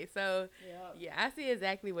that's the case. So, Yep. yeah, I see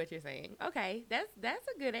exactly what you're saying. Okay, that's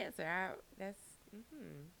a good answer. That's hmm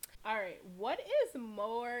All right. What is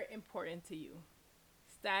more important to you?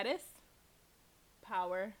 Status,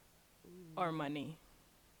 power, or money?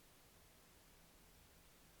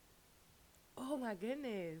 Oh my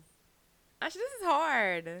goodness. Actually, this is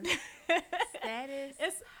hard. Status,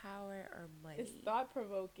 it's power, or it's money? thought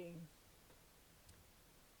provoking.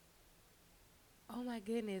 Oh my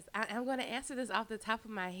goodness. I'm going to answer this off the top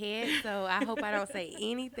of my head, so I hope I don't say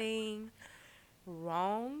anything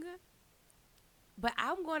wrong. But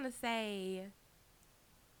I'm going to say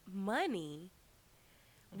money,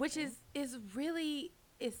 which Okay. is really,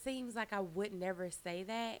 it seems like I would never say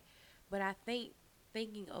that, but I think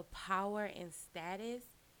thinking of power and status,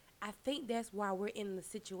 I think that's why we're in the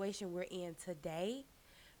situation we're in today,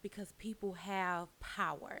 because people have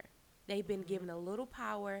power. They've been Mhm. given a little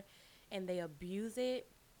power and they abuse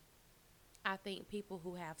it. I think people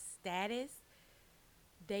who have status,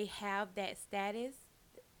 they have that status,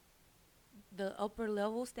 the upper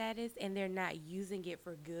level status, and they're not using it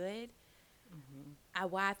for good. Mhm.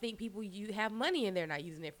 Why I think people you have money and they're not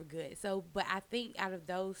using it for good. So, but I think out of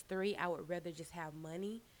those three, I would rather just have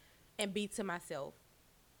money and be to myself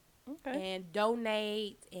Okay. and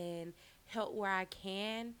donate and help where I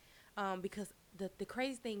can. Because the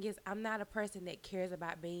crazy thing is, I'm not a person that cares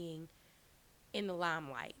about being in the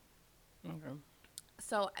limelight. Okay.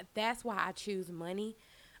 So that's why I choose money.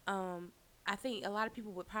 Um, I think a lot of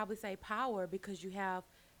people would probably say power because you have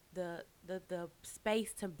the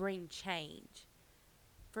space to bring change.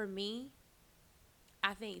 For me,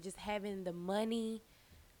 I think just having the money,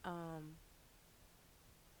 um,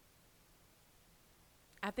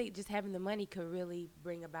 I think just having the money could really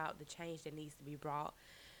bring about the change that needs to be brought.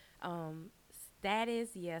 Um, Status,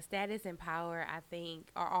 yeah, status and power, I think,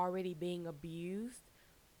 are already being abused.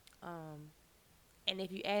 Um, And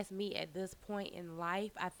if you ask me at this point in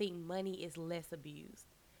life, I think money is less abused.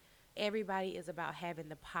 Everybody is about having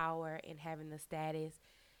the power and having the status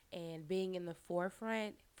and being in the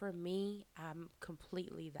forefront. For me, I'm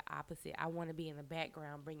completely the opposite. I want to be in the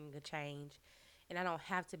background bringing a change, and I don't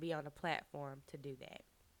have to be on the platform to do that.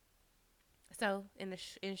 So,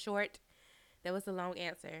 in short, that was a long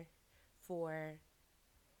answer for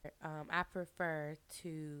I prefer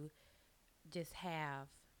to just have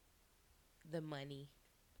the money.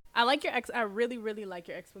 I really really like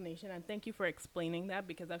your explanation, and thank you for explaining that,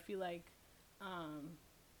 because I feel like um,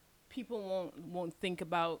 people won't think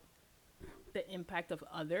about the impact of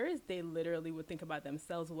others. They literally would think about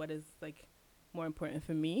themselves. What is like more important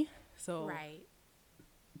for me? So Right.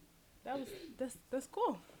 that was that's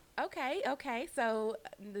cool. Okay, okay. So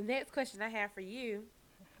the next question I have for you.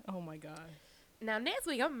 Oh my gosh. Now next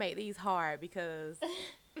week I'm gonna make these hard because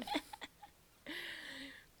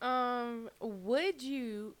would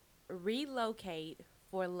you relocate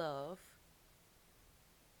for love?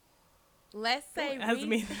 Let's Don't say ask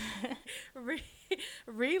me. re-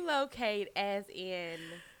 relocate as in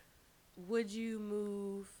would you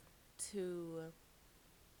move to,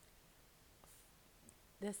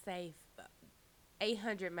 let's say,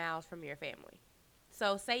 800 miles from your family?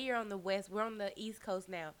 So say you're on the west, we're on the east coast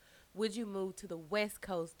now. Would you move to the west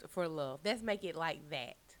coast for love? Let's make it like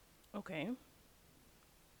that. Okay.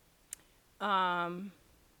 Um,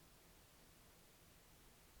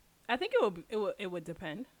 I think it would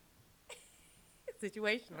depend.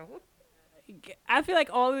 Situational. I feel like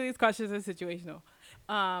all of these questions are situational.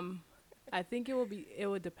 Um, I think it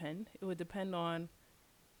would depend. It would depend on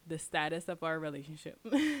the status of our relationship.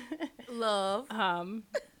 Love. um,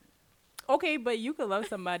 okay, but you could love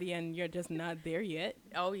somebody and you're just not there yet.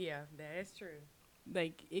 Oh yeah, that is true.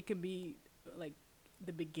 Like it can be like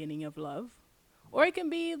the beginning of love, or it can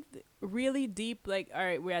be really deep. Like, all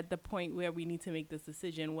right, we're at the point where we need to make this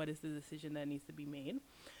decision. What is the decision that needs to be made?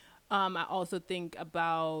 I also think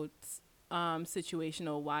about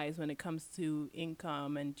situational wise when it comes to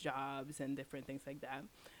income and jobs and different things like that.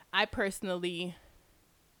 I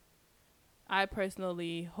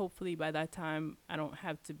personally, hopefully by that time, I don't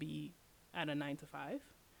have to be at a 9 to 5.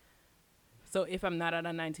 So if I'm not at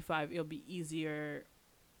a 9 to 5, it'll be easier.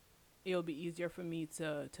 It'll be easier for me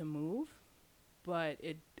to move, but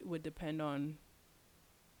it would depend on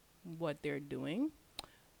what they're doing.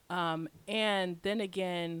 And then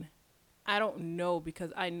again, I don't know,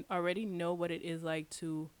 because already know what it is like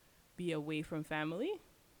to be away from family,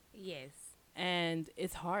 Yes. and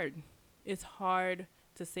it's hard. It's hard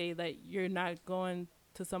to say that you're not going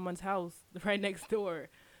to someone's house right next door,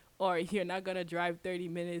 or you're not gonna drive 30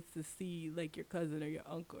 minutes to see like your cousin or your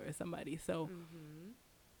uncle or somebody. So Mhm.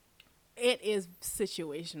 it is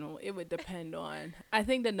situational. It would depend on. I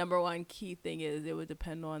think the number one key thing is it would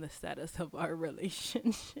depend on the status of our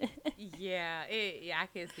relationship. Yeah, yeah, I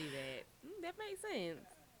can see that. That makes sense.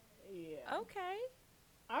 Yeah. Okay.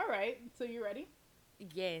 All right. So you ready?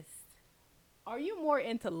 Yes. Are you more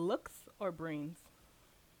into looks or brains?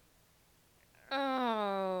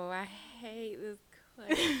 Oh, I hate this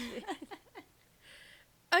question.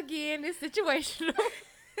 Again, it's situational.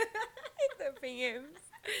 It depends.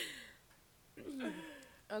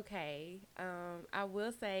 Okay. I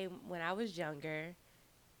will say when I was younger,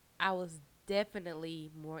 I was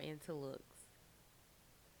definitely more into looks.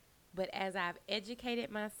 But as I've educated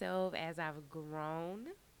myself, as I've grown,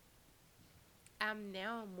 I'm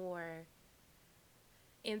now more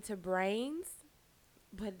into brains.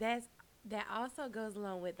 But that also goes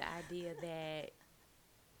along with the idea that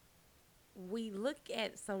we look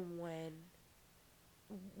at someone,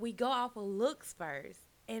 we go off of looks first.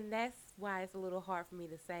 And that's why it's a little hard for me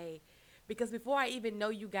to say. Because before I even know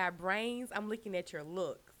you got brains, I'm looking at your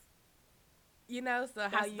looks. You know, so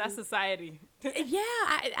how That's you. society. Yeah,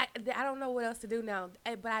 I don't know what else to do now.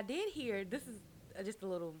 But I did hear, this is just a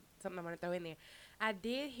little something I want to throw in there. I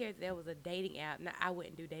did hear that there was a dating app. Now, I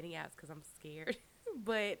wouldn't do dating apps because I'm scared.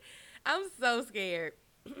 But I'm so scared.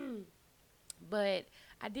 But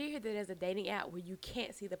I did hear that there's a dating app where you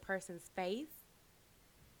can't see the person's face.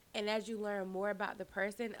 And as you learn more about the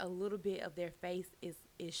person, a little bit of their face is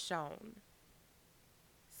shown.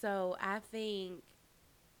 So I think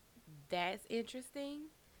that's interesting.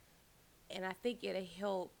 And I think it'll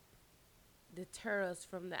help deter us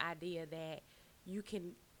from the idea that you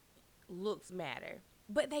can looks matter.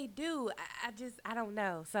 But they do. I don't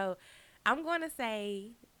know. So I'm going to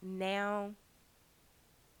say now,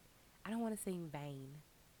 I don't want to seem vain.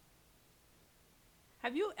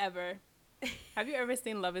 Have you ever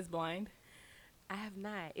seen Love Is Blind? I have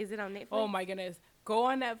not. Is it on Oh Netflix? my goodness. Go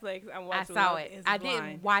on Netflix and I watch saw Love it. Is I didn't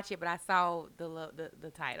Blind. watch it, but I saw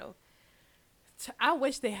the title. I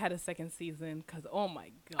wish they had a second season because oh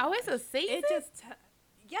my Oh, it's gosh, a season? it just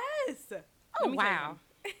yes. Oh, Let me tell you wow.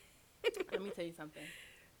 something. Let me tell you something.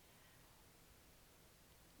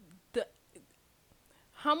 The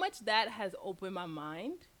how much that has opened my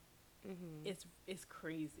mind is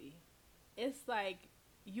crazy. It's like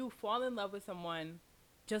you fall in love with someone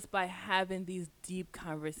just by having these deep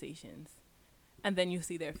conversations, and then you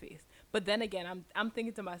see their face. But then again, I'm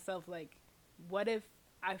thinking to myself like, what if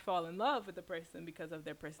I fall in love with the person because of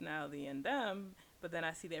their personality and them, but then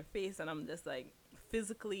I see their face and I'm just like,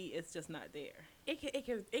 physically, it's just not there.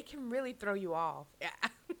 It can really throw you off.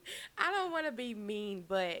 I don't want to be mean,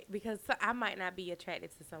 but because I might not be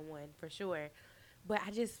attracted to someone for sure, but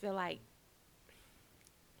I just feel like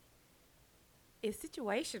it's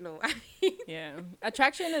situational. I mean, Yeah,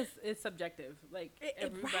 attraction is subjective. Like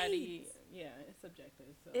everybody, right. yeah, it's subjective.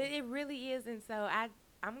 So It really is, and so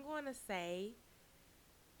I'm going to say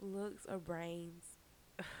looks or brains.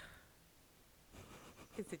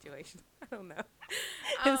 It's situational. I don't know.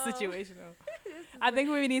 it's situational. I think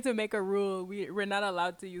we need to make a rule. We're not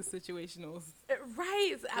allowed to use situationals.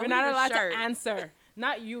 Right. We're not allowed to answer,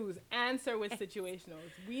 not use, answer with situationals.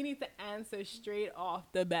 We need to answer straight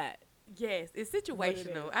off the bat. Yes, it's What it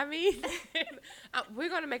situational. is. I mean, we're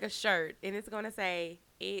gonna make a shirt, and it's gonna say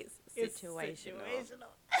it's situational.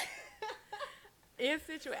 It's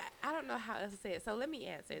situational. I don't know how else to say it. So let me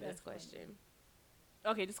answer this That's funny. question.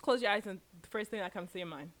 Okay, just close your eyes and the first thing that comes to your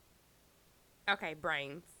mind. Okay,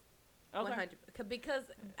 brains. Okay. 100. Because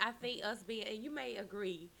I think us being, and you may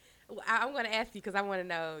agree. I'm going to ask you because I want to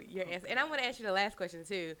know your answer, and I want to ask you the last question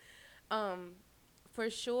too. For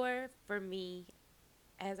sure, for me,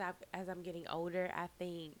 as I'm getting older, I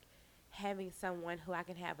think having someone who I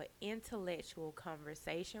can have an intellectual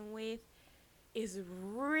conversation with is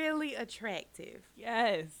really attractive.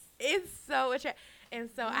 Yes. It's so attractive, and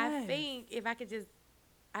so I Yes. think if I could just,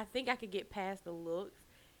 I think I could get past the looks,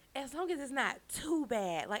 as long as it's not too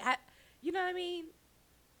bad. Like you know what I mean?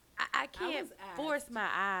 I can't was asked- force my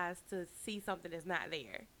eyes to see something that's not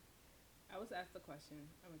there. I was asked the question.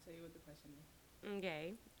 I'm gonna tell you what the question is.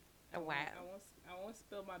 Okay. I Oh, wow. I won't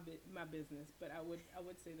spill my business, but I would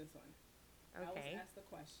say this one. I was Okay. asked the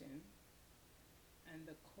question, and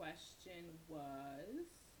the question was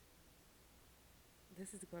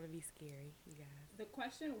This is going to be scary, you guys. the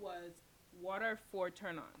question was what are 4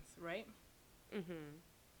 turn-ons, right? Mhm.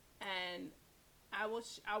 And I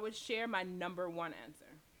would share my number 1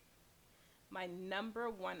 answer. My number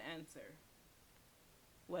 1 answer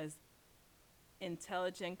was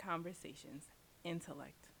intelligent conversations,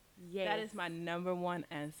 intellect. Yes. That is my number 1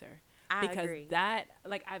 answer. I Because agree. that,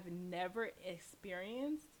 like, I've never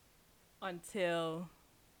experienced until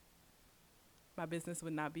my business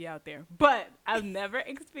would not be out there. But I've never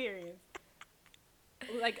experienced.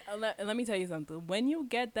 Like, let me tell you something. When you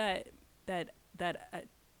get that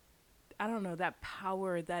I don't know, that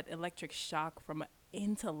power, that electric shock from an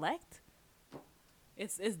intellect,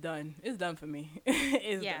 it's done. It's done for me.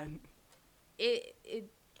 It's Yeah. done.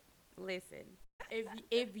 It listen.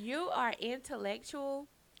 If you are intellectual,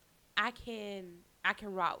 I can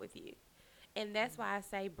rock with you. And that's why I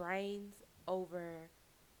say brains over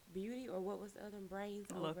beauty, or what was the other, brains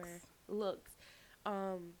over Looks.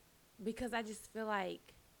 looks. Because I just feel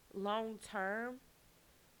like long term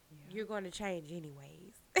you're going to change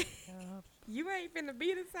anyways. Yup. You ain't finna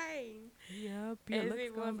be the same Yup. as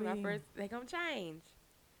it was when I first. They gonna change.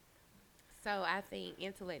 So I think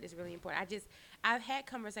intellect is really important. I've had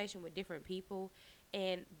conversation with different people,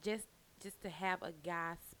 and just to have a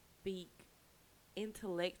guy speak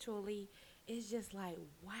intellectually, it's just like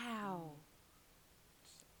wow.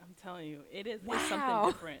 I'm telling you, it's Wow.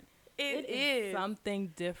 something different. It is. Something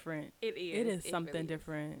different. It is. It is It something really is.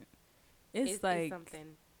 different. It's It's like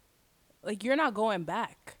something. like you're not going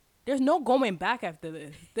back. There's no going back after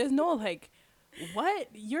this. There's no like, what?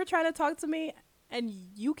 You're trying to talk to me and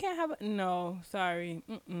you can't have no, sorry.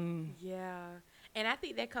 Mm-mm. Yeah, and I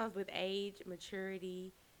think that comes with age,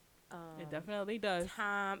 maturity, It definitely does.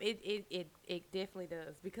 time. It definitely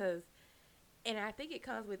does, because, and I think it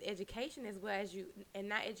comes with education as well, as you, and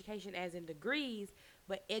not education as in degrees,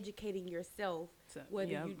 but educating yourself. So,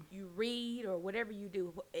 Whether yep. you read or whatever you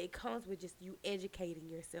do, it comes with just you educating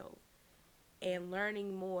yourself and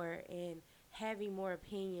learning more and having more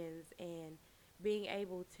opinions and being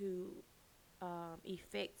able to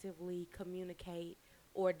effectively communicate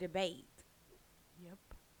or debate. Yep.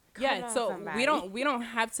 Come Yeah, on, so somebody. we don't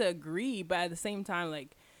have to agree, but at the same time,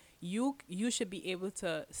 like you should be able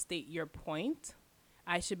to state your point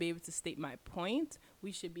I should be able to state my point.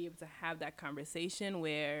 We should be able to have that conversation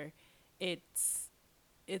where it's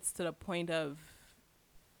it's to the point of,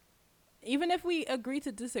 even if we agree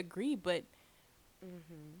to disagree, but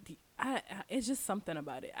it's just something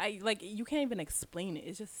about it. I like, you can't even explain it.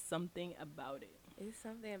 It's just something about it. It's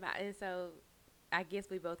something about, and so I guess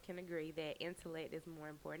we both can agree that intellect is more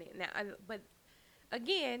important. Now, but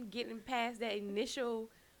again, getting past that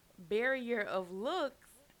initial barrier of looks,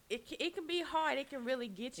 it can be hard. It can really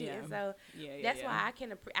get you. Yeah. And so Yeah, that's yeah. why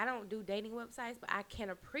I don't do dating websites, but I can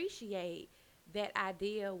appreciate that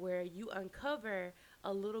idea where you uncover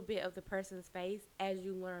a little bit of the person's face as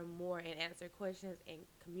you learn more and answer questions and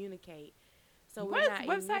communicate. So we're What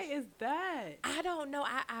not website is that? I don't know.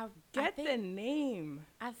 I Get think, the name.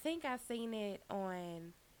 I think I seen it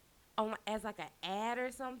on as like an ad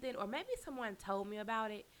or something, or maybe someone told me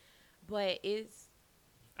about it. But it's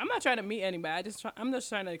I'm not trying to meet anybody. I'm just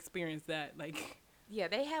trying to experience that. Like, yeah,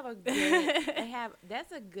 they have a good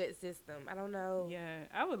that's a good system. I don't know. yeah,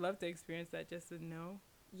 I would love to experience that just to know.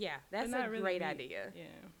 Yeah, But that's not a really great meet. idea. Yeah.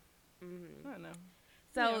 Hmm. I don't know.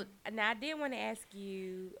 So now I did want to ask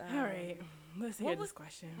you. All right. Let's hear this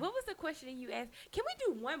question. What was the question that you asked? Can we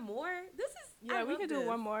do one more? This is Yeah, we can do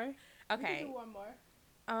one more. Okay. We can do one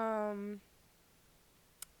more.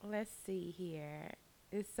 Let's see here.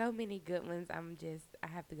 There's so many good ones. I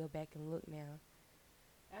have to go back and look now.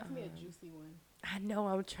 Ask me a juicy one. I know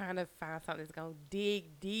I'm trying to find something that's gonna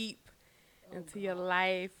dig deep into your God.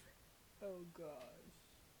 life. Oh gosh.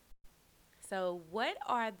 So, what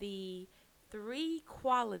are the 3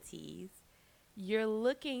 qualities you're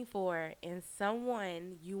looking for in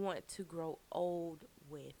someone you want to grow old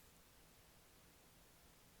with?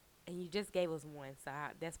 And you just gave us one, so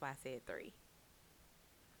that's why I said 3.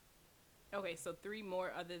 Okay, so 3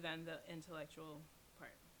 more other than the intellectual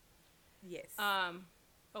part. Yes.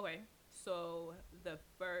 Okay. So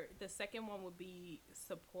the second one would be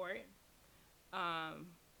support.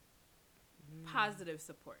 Positive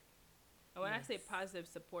support. And when I say positive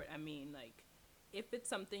support, I mean, like, if it's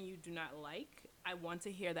something you do not like, I want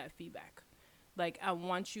to hear that feedback. Like, I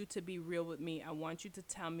want you to be real with me. I want you to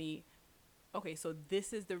tell me, okay, so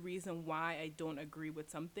this is the reason why I don't agree with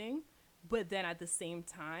something. But then at the same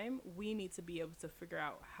time, we need to be able to figure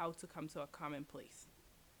out how to come to a common place.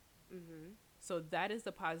 Mm-hmm. So that is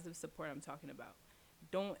the positive support I'm talking about.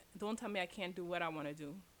 Don't tell me I can't do what I want to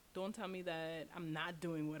do. Don't tell me that I'm not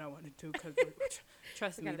doing what I want to do, because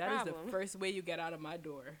trust me, that is the first way you get out of my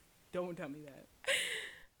door. Don't tell me that.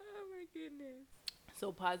 Oh my goodness.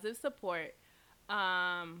 So positive support.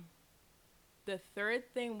 The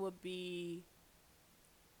third thing would be,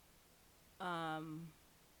 so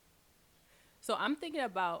I'm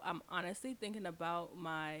honestly thinking about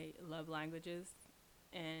my love languages,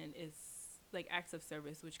 and it's like acts of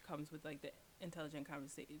service, which comes with like the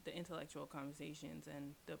intellectual conversations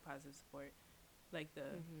and the positive support, like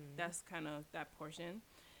that's kind of that portion.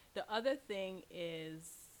 The other thing is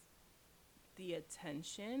the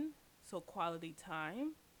attention, so quality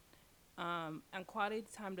time. And quality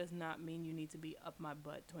time does not mean you need to be up my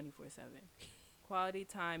butt 24/7. Quality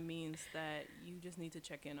time means that you just need to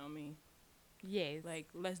check in on me. Yes. Like,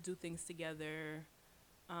 let's do things together.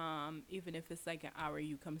 Even if it's like an hour,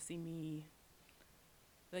 you come see me.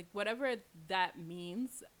 Like, whatever that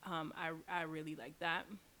means, I really like that.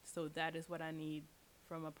 So that is what I need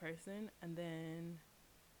from a person. And then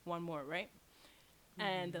one more, right? Mm-hmm.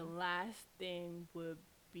 And the last thing would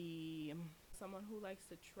be someone who likes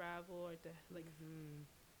to travel, or to like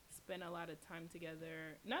spend a lot of time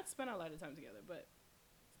together. Not spend a lot of time together, but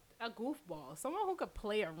a goofball. Someone who could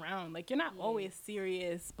play around. Like, you're not always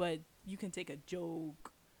serious, but you can take a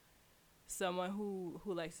joke. Someone who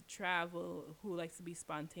likes to travel, who likes to be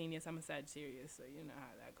spontaneous. I'm a Sagittarius, so you know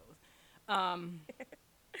how that goes.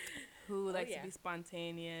 Who likes to be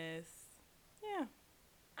spontaneous. Yeah.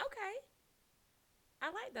 Okay. I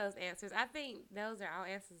like those answers. I think those are all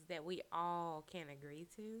answers that we all can agree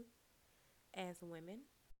to as women.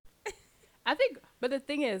 I think, but the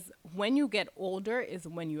thing is, when you get older is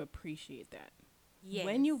when you appreciate that. Yes.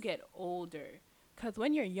 When you get older. Because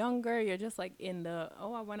when you're younger, you're just like in the, I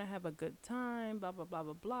want to have a good time, blah, blah, blah,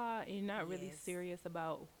 blah, blah. And you're not really serious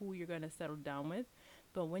about who you're going to settle down with.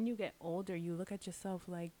 But when you get older, you look at yourself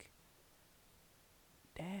like,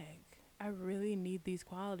 dang, I really need these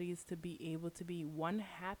qualities to be able to be, one,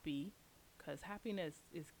 happy. Because happiness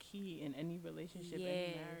is key in any relationship,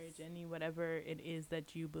 any marriage, any whatever it is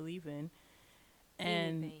that you believe in.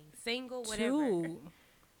 And anything. Single, whatever.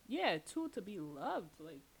 Two, to be loved.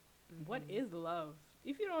 Like, what is love?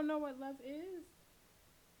 If you don't know what love is,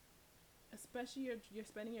 especially you're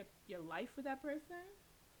spending your life with that person,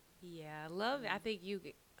 Yeah, love. I think you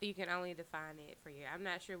can only define it for you. I'm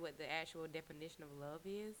not sure what the actual definition of love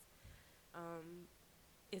is. Um,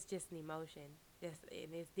 it's just an emotion.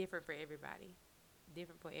 And it's different for everybody.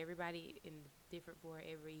 Different for everybody, and different for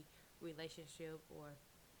every relationship or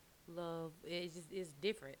love. It's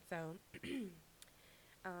different. So,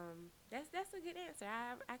 that's a good answer.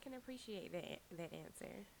 I can appreciate that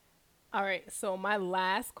answer. All right, so my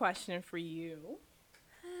last question for you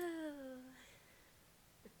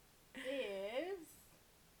is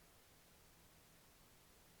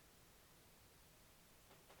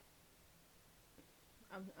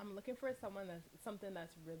I'm looking for something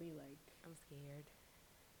that's really like I'm scared.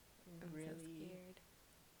 I'm so really. scared.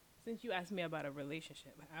 Since you asked me about a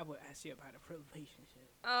relationship, I would ask you about a relationship.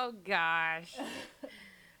 Oh gosh.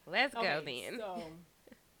 Let's go Okay, then. so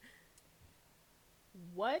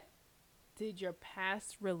what did your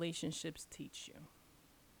past relationships teach you?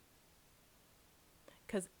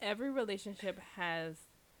 Because every relationship has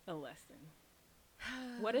a lesson.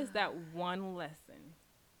 What is that one lesson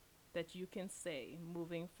that you can say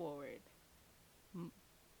moving forward? M-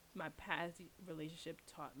 my past relationship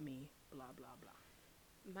taught me blah, blah, blah.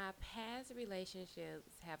 My past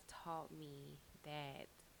relationships have taught me that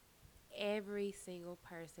every single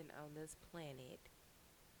person on this planet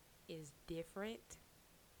is different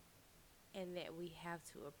and that we have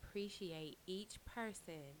to appreciate each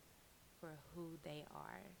person for who they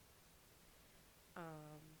are.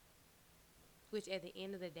 Um, which at the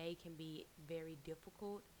end of the day can be very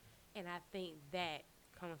difficult. And I think that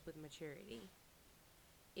comes with maturity.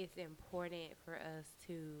 It's important for us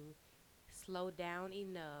to slow down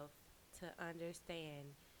enough to understand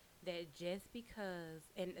that just because,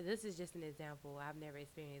 and this is just an example, I've never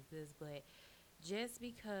experienced this, but just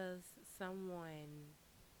because someone,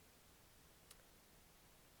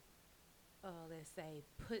 let's say,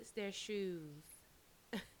 puts their shoes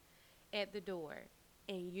at the door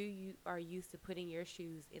and you are used to putting your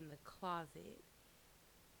shoes in the closet,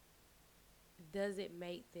 doesn't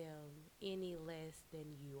make them any less than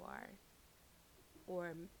you are.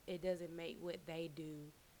 Or it doesn't make what they do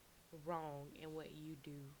wrong and what you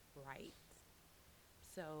do right.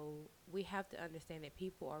 So we have to understand that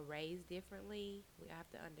people are raised differently. We have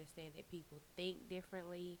to understand that people think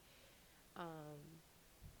differently. Um,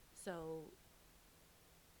 so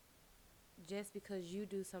just because you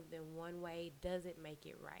do something one way doesn't make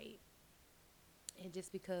it right. And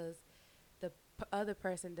just because the other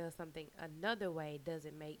person does something another way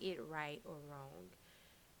doesn't make it right or wrong.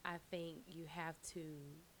 I think you have to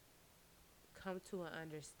come to an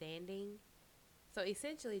understanding. So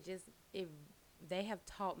essentially, just if they have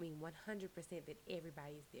taught me 100% that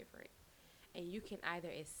everybody is different, and you can either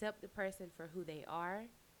accept the person for who they are,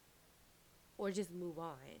 or just move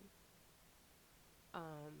on.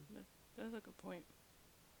 Um, That's a good point.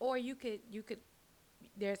 or you could.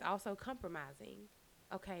 There's also compromising.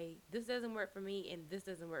 Okay, this doesn't work for me, and this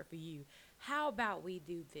doesn't work for you. How about we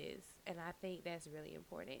do this? And I think that's really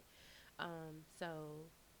important. So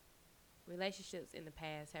relationships in the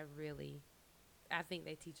past have really, I think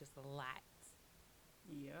they teach us a lot.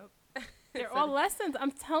 Yep. They're So all lessons.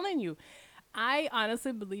 I'm telling you. I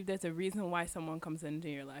honestly believe there's a reason why someone comes into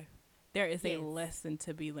your life. There is a yes, lesson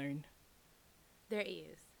to be learned. there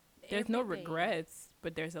is There's no everything. regrets,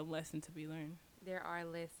 but there's a lesson to be learned. There are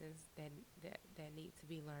lessons that need to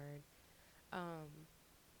be learned. Um,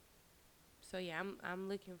 so yeah, I'm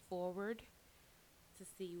looking forward to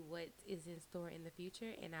see what is in store in the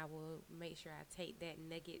future, and I will make sure I take that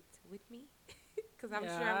nugget with me because I'm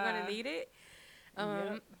sure I'm gonna Yeah. need it. Yep.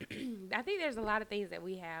 Um, I think there's a lot of things that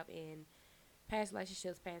we have in past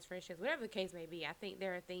relationships, past friendships, whatever the case may be. I think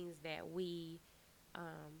there are things that we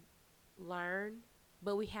um, learn,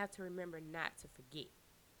 but we have to remember not to forget.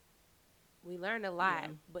 We learn a Yeah. lot,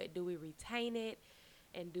 but do we retain it,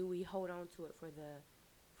 and do we hold on to it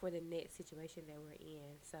for the next situation that we're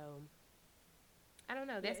in? So I don't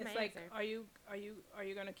know. Yeah. That's my It's like, answer. are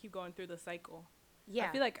you gonna keep going through the cycle? I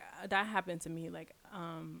Yeah, feel like that happened to me. Like,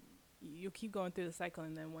 you keep going through the cycle,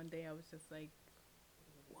 and then one day I was just like,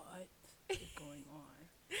 what is going on?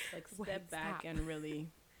 Like, wait, step back stop. and really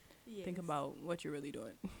Yes, think about what you're really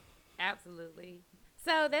doing. absolutely.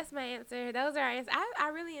 So that's my answer. Those are our answers. I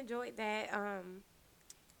really enjoyed that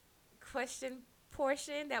question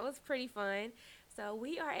portion. That was pretty fun. So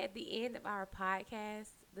we are at the end of our podcast.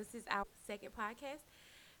 This is our second podcast.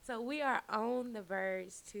 So we are on the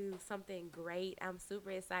verge to something great. I'm super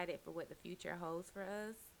excited for what the future holds for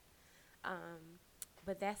us. Um,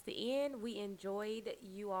 but that's the end. We enjoyed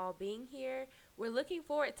you all being here. We're looking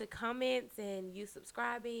forward to comments and you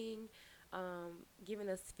subscribing, giving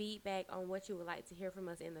us feedback on what you would like to hear from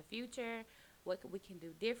us in the future. what we can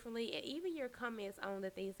do differently, and even your comments on the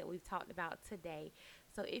things that we've talked about today.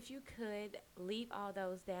 So if you could leave all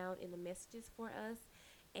those down in the messages for us,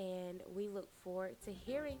 and we look forward to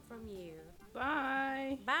hearing from you.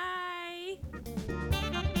 Bye. Bye.